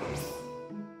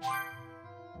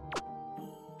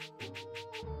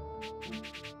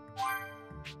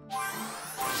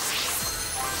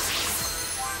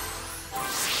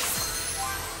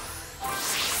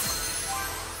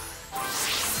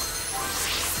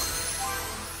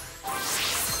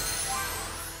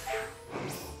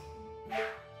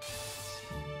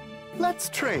 Let's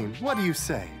train. What do you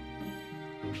say?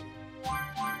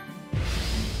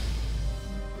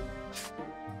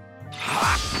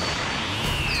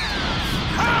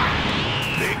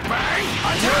 Big Bang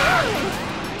Attack!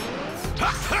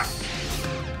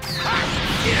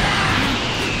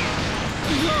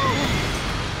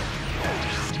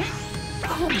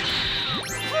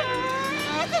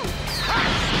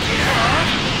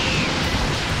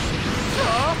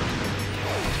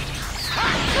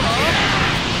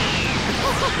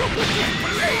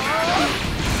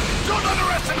 Don't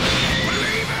underestimate me!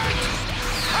 Believe it!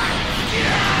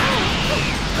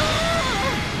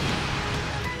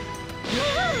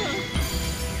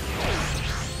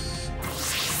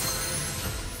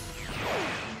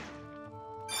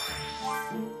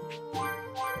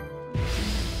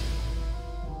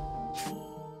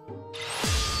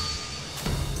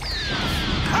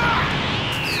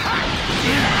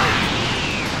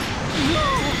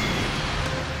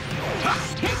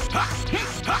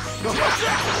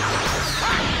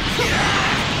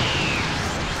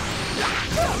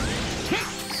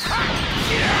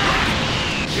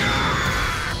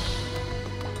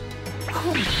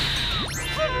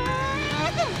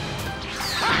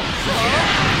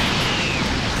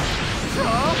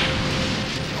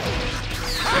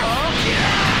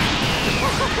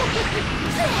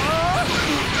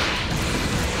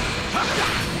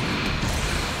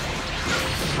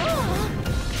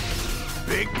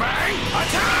 Big Bang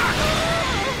Attack!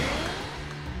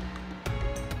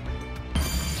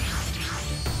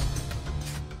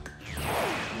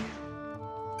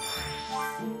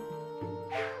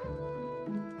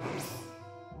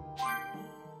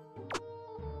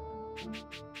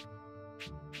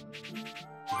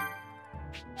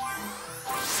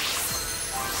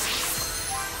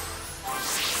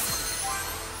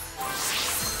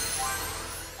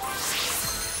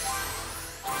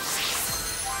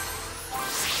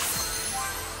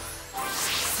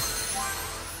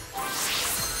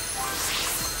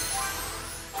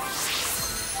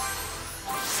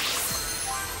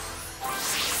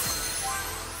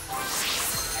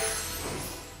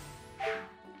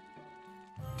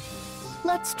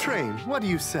 Let's train. What do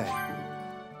you say?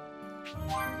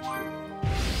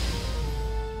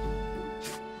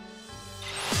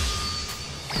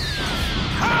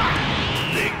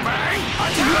 Big Bang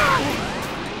Attack!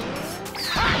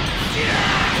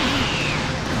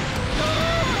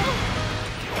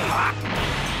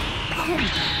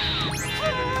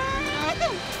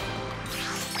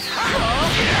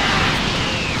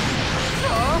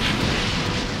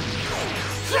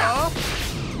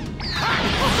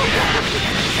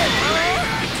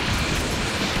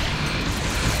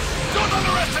 Don't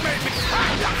underestimate me!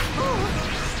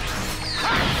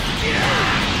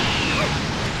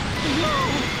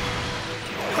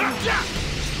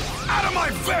 Out of my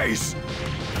face!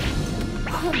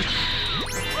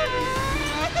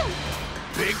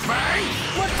 Big Bang!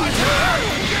 What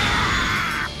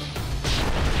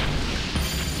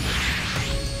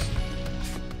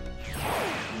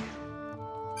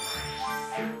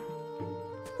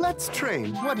Let's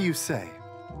train. What do you say?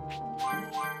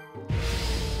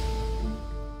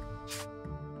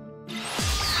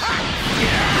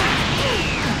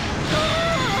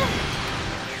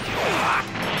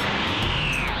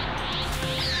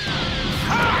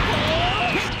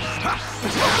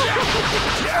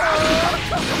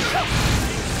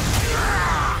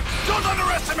 Don't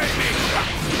underestimate me!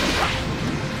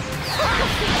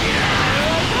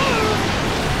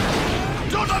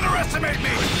 Don't underestimate me!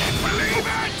 Believe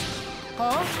it!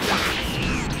 Huh?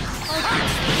 I can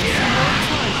spend some more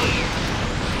time.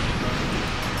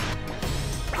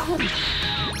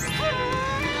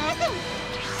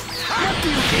 What do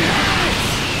you think of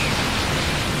this?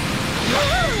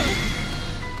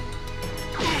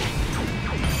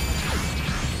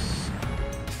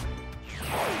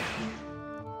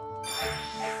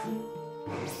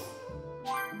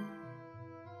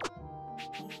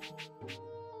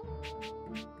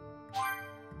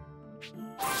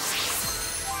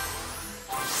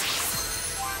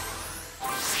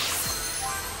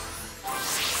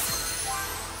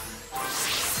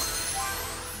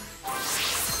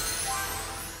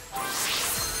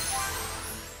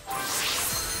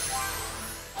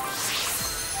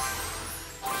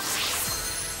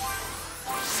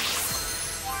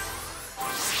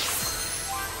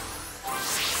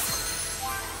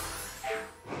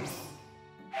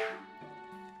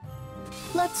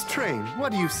 Let's train.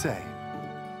 What do you say?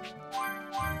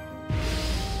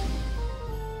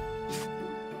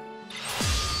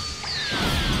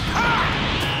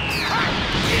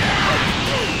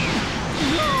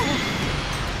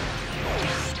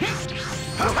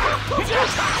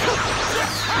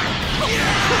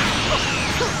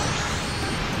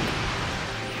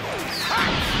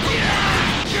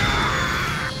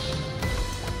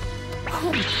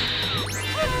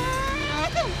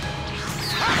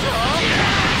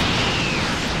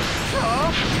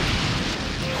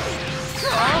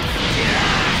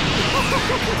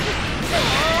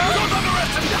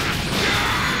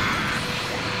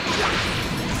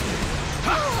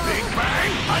 Big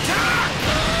Bang Attack!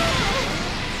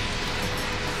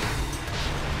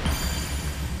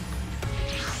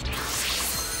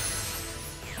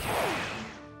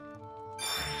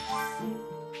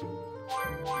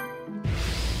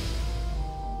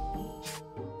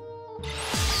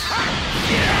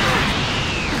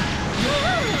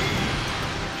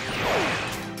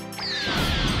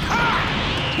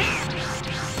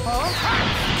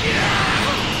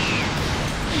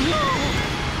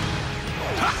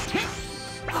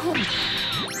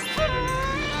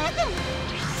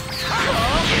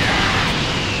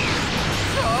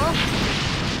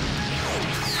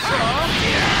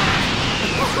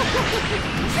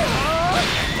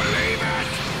 Believe it!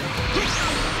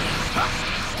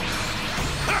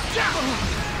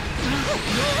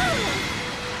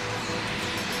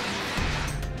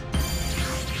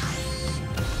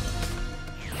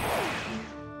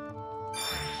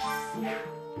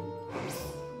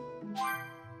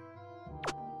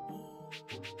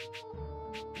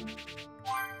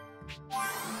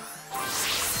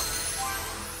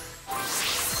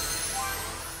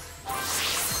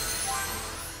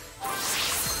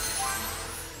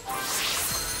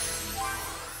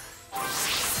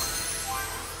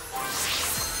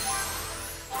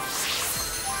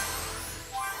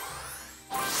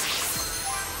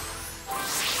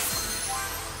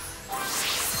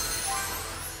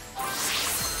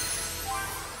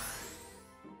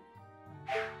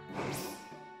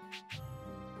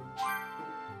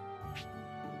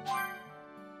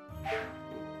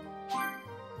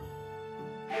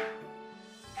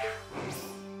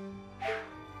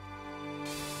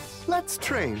 Let's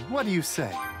train. What do you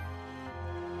say?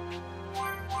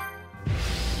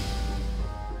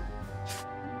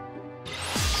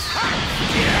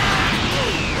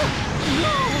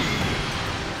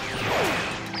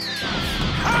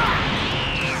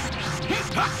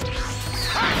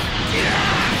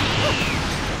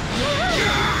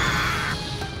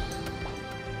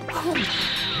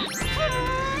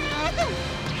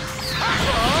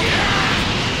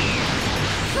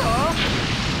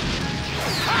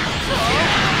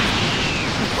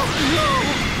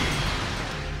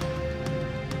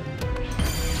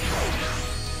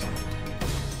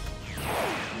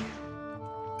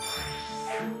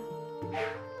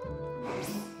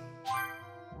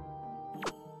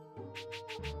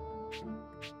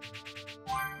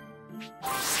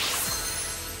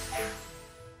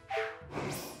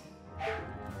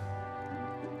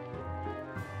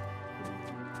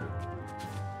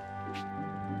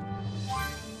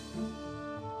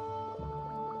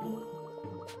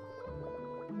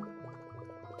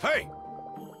 Hey!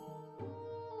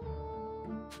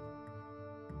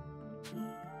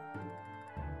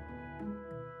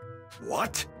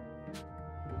 What?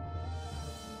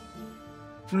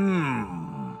 Do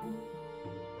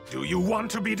you want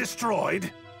to be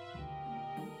destroyed?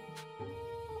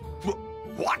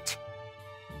 What?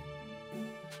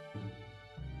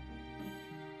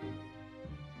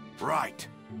 Right.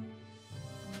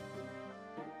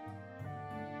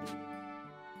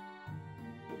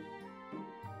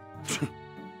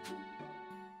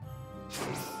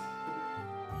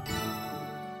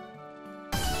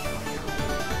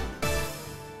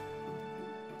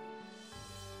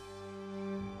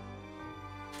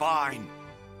 Fine.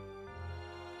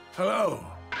 Hello.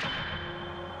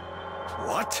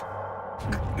 What?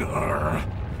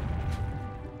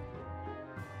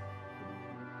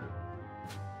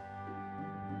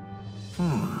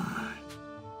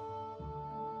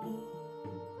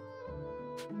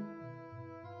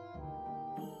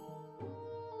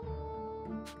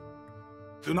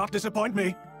 Do not disappoint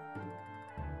me.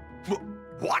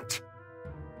 What?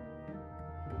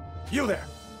 You there.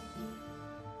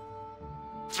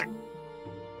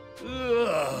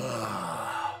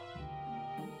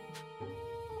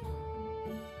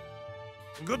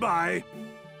 Goodbye.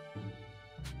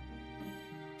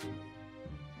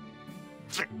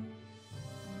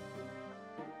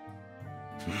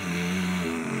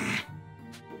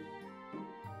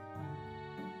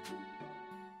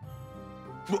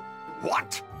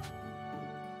 What?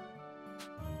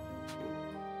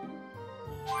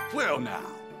 Well now.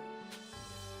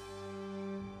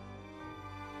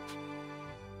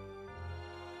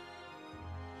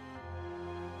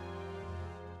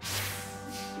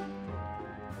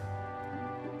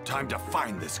 Time to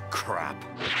find this crap.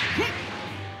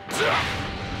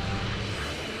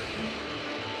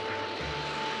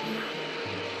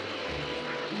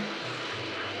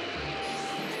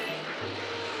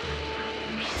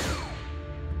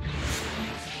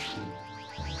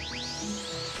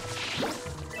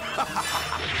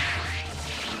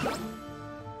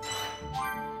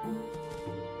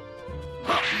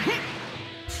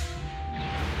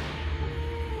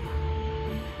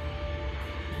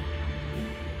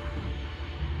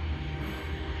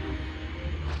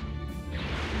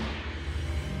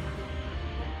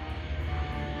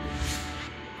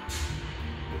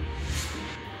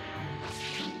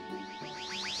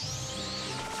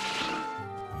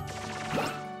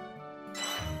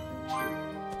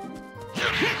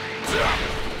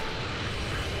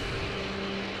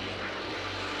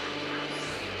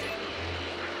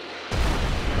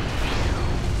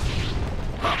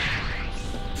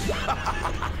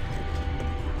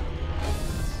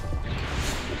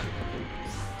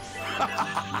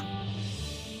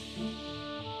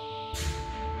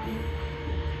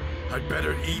 I'd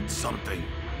better eat something.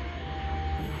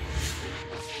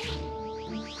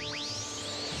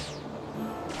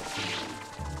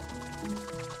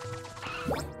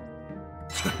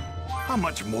 How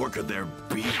much more could there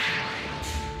be?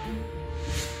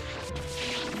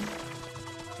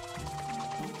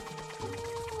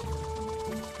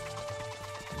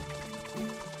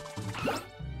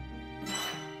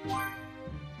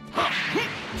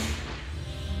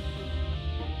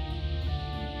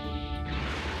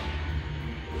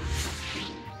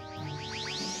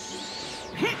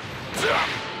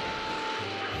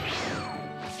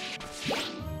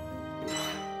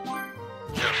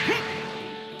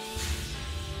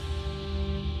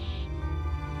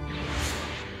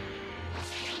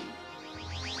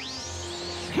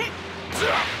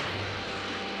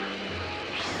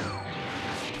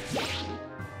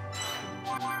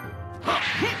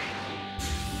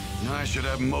 I should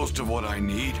have most of what I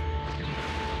need.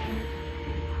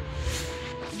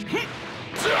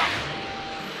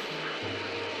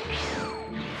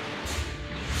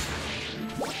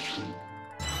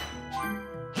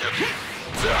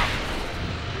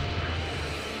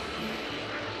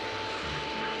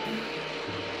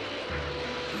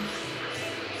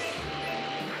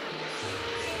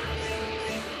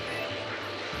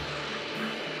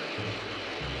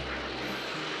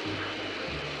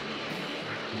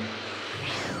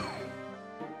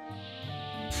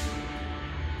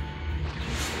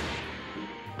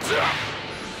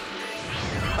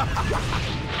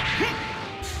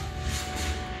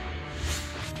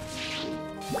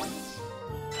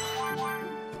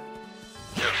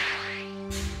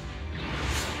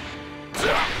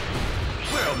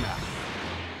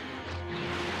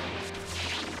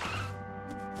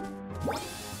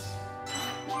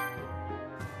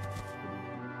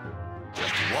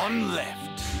 One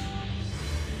left.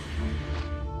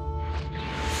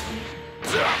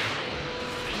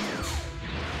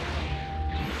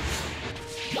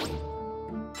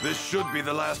 This should be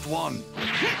the last one.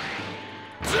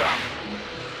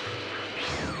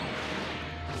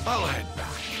 I'll head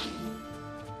back.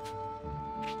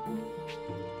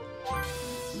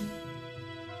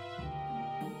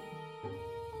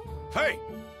 Hey!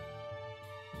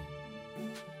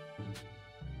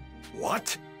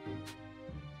 What?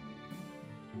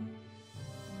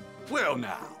 Well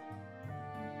now.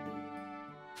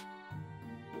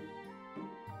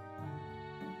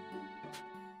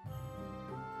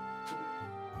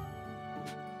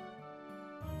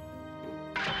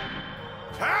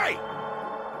 Hey!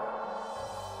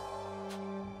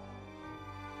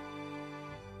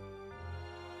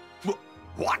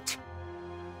 What?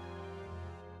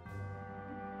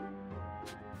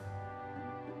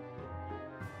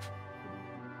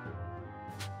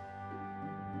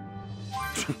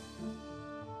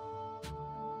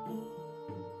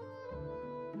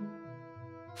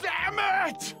 Damn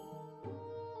it!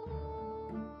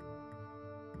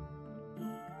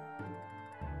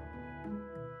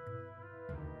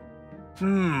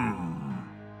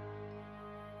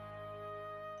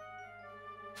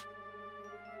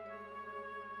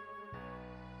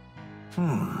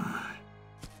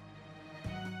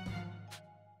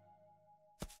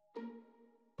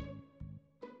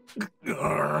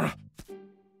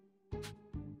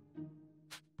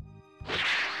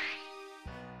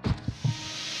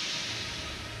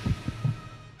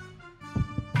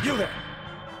 You there!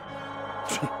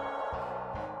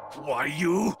 Why,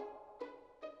 you?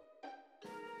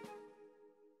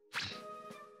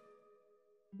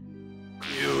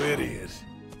 You idiot.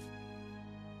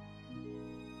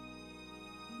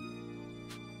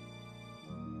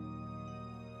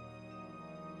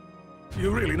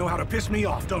 You really know how to piss me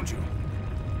off, don't you?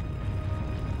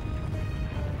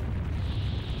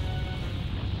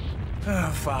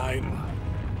 Fine.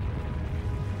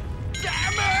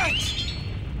 Damn it!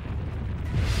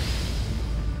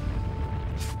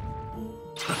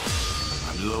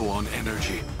 I'm low on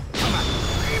energy. Come on,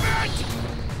 leave it!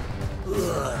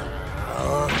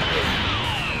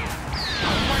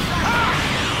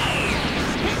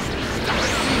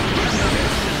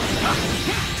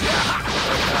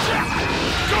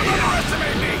 Don't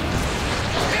underestimate me!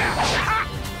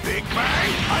 Big Bang!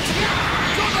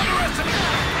 Don't underestimate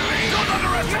me! Don't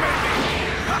underestimate me!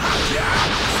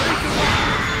 Say goodbye!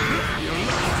 Your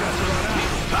luck's just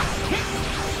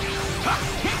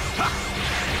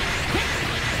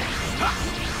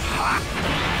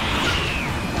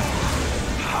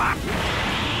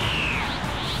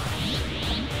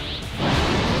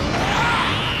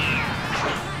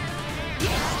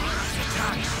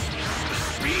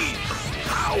Speed!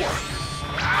 Power!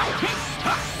 Out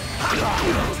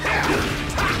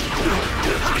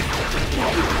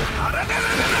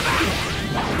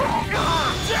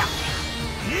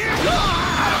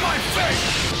of my face!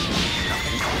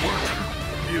 Nothing's working.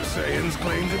 You Saiyans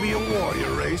claim to be a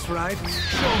warrior race, right?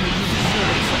 Show me you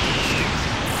deserve such a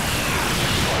distinction.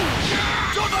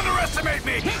 Don't underestimate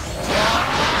me!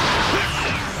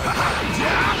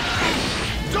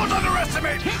 Don't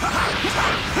underestimate me!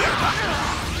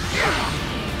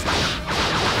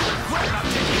 We're not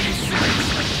taking you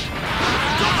seriously!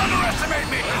 Don't underestimate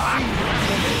me!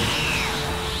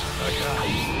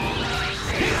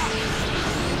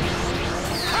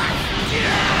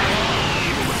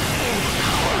 Even with all the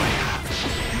power I have,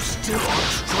 you still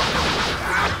aren't strong.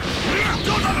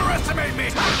 Don't underestimate me!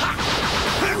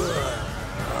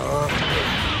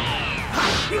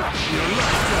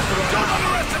 Don't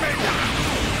underestimate me!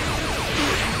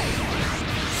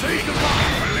 Say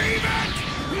goodbye! Believe it!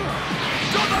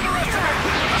 Don't underestimate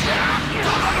me!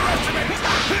 Don't underestimate me!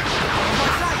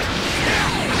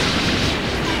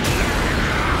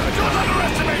 Don't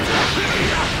underestimate me!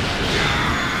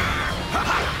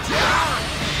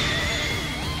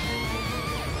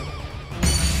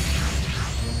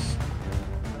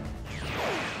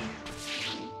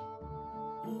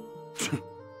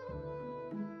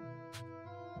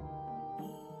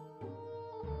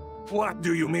 What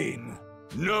do you mean?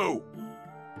 No!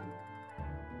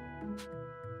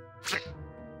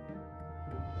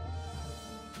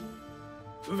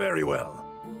 Very well.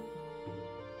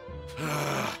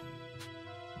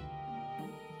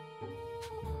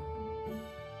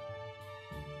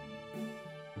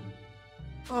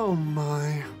 Oh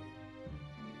my.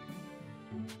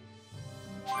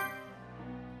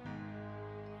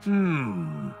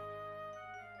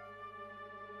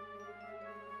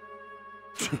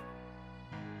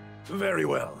 Very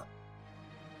well.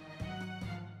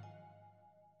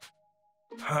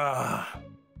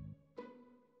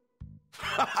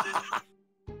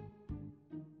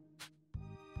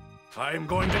 I am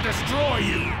going to destroy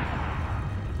you!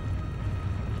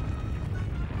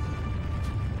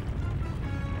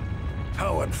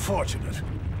 How unfortunate.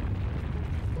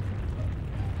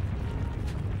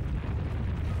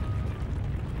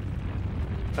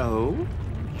 Oh?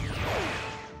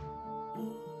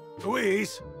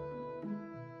 Louise?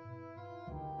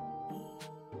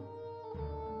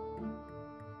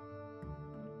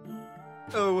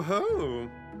 Oh ho!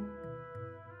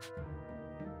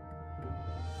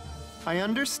 I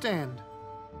understand.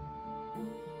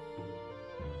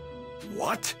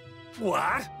 What?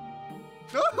 What?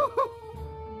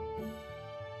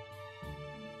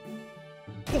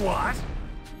 What?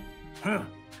 Huh.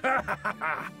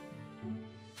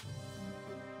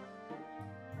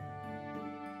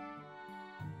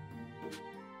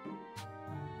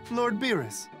 Lord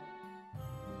Beerus.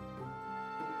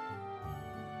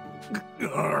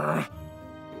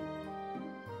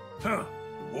 Huh.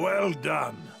 Well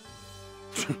done.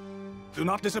 Do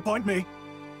not disappoint me.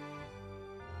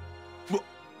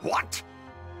 What?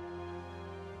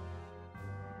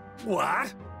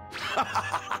 What?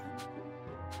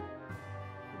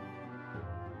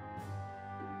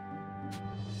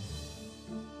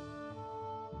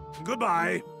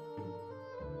 Goodbye.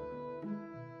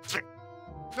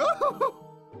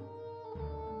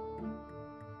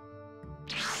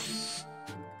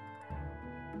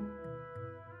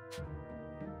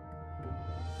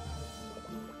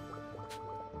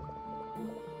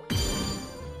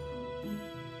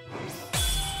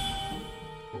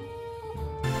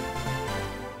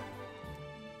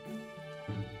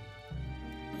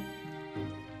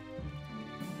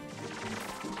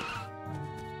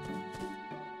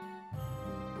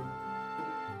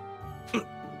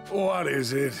 What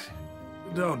is it?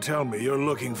 Don't tell me you're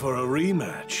looking for a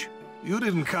rematch. You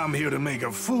didn't come here to make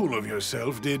a fool of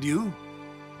yourself, did you?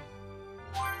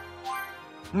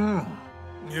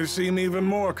 You seem even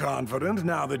more confident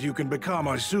now that you can become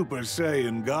a Super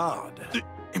Saiyan God.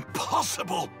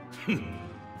 Impossible!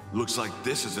 Looks like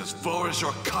this is as far as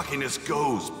your cockiness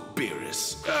goes,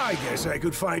 Beerus. I guess I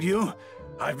could fight you.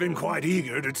 I've been quite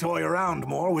eager to toy around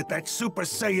more with that Super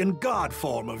Saiyan God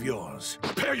form of yours.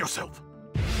 Prepare yourself!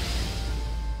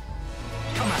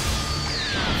 Come on.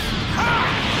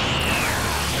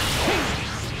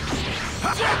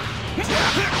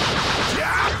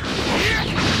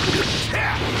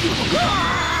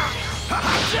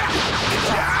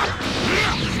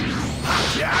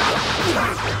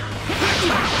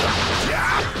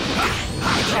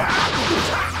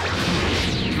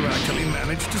 You actually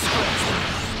managed to scratch me.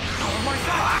 Oh my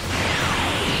God!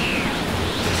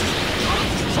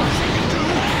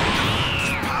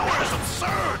 This power is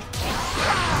absurd!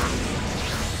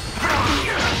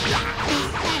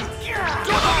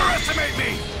 Don't underestimate me!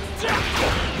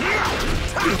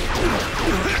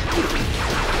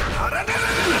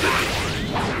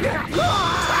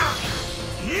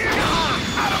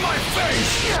 Out of my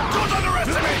face! Don't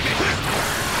underestimate me!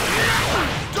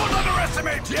 Don't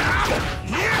underestimate me!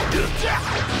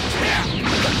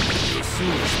 You'll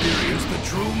soon experience the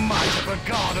true might of a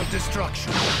god of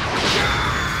destruction.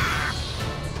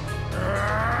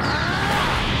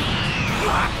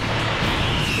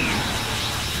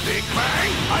 Big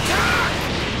Bang, attack!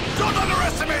 Don't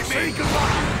underestimate me! Say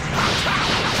goodbye!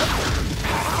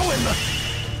 How in the...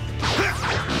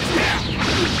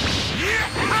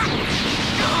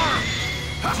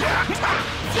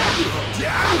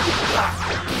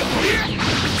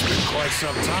 It's been quite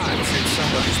some time since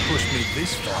somebody's pushed me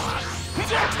this far.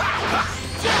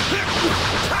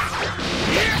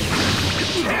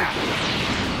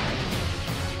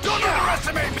 Don't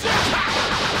underestimate me!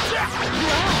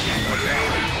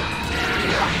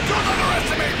 Don't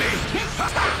underestimate me!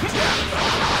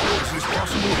 How is this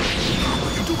possible? How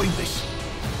are you doing this?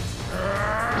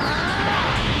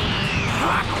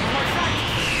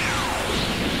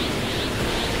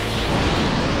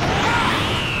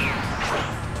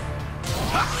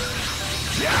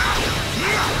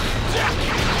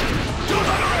 Don't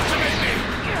underestimate me!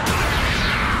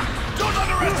 Don't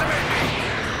underestimate me!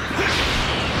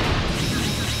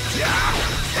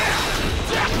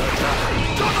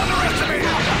 Don't underestimate me!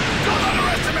 Don't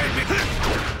underestimate me!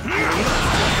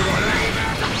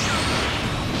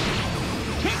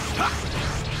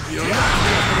 You're not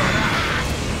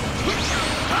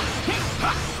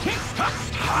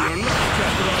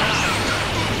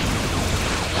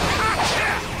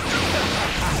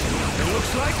It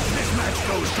looks like this match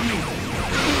goes to me.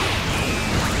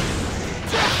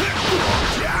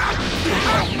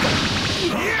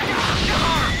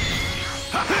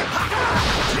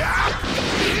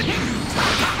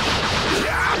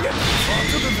 On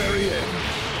to the very end.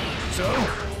 So,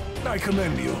 I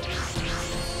commend you.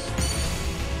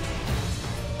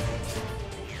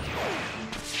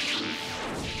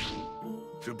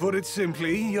 To put it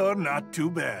simply, you're not too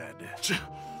bad.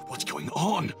 What's going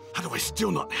on? How do I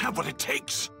still not have what it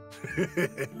takes?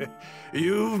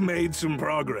 You've made some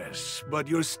progress, but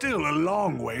you're still a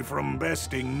long way from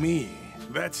besting me.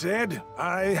 That said,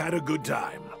 I had a good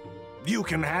time. You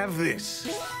can have this.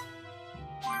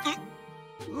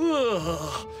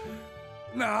 Ugh.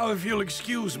 Now, if you'll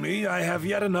excuse me, I have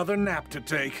yet another nap to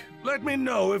take. Let me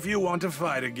know if you want to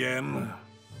fight again.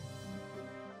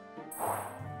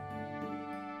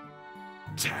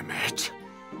 Damn it.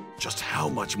 Just how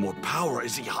much more power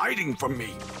is he hiding from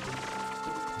me?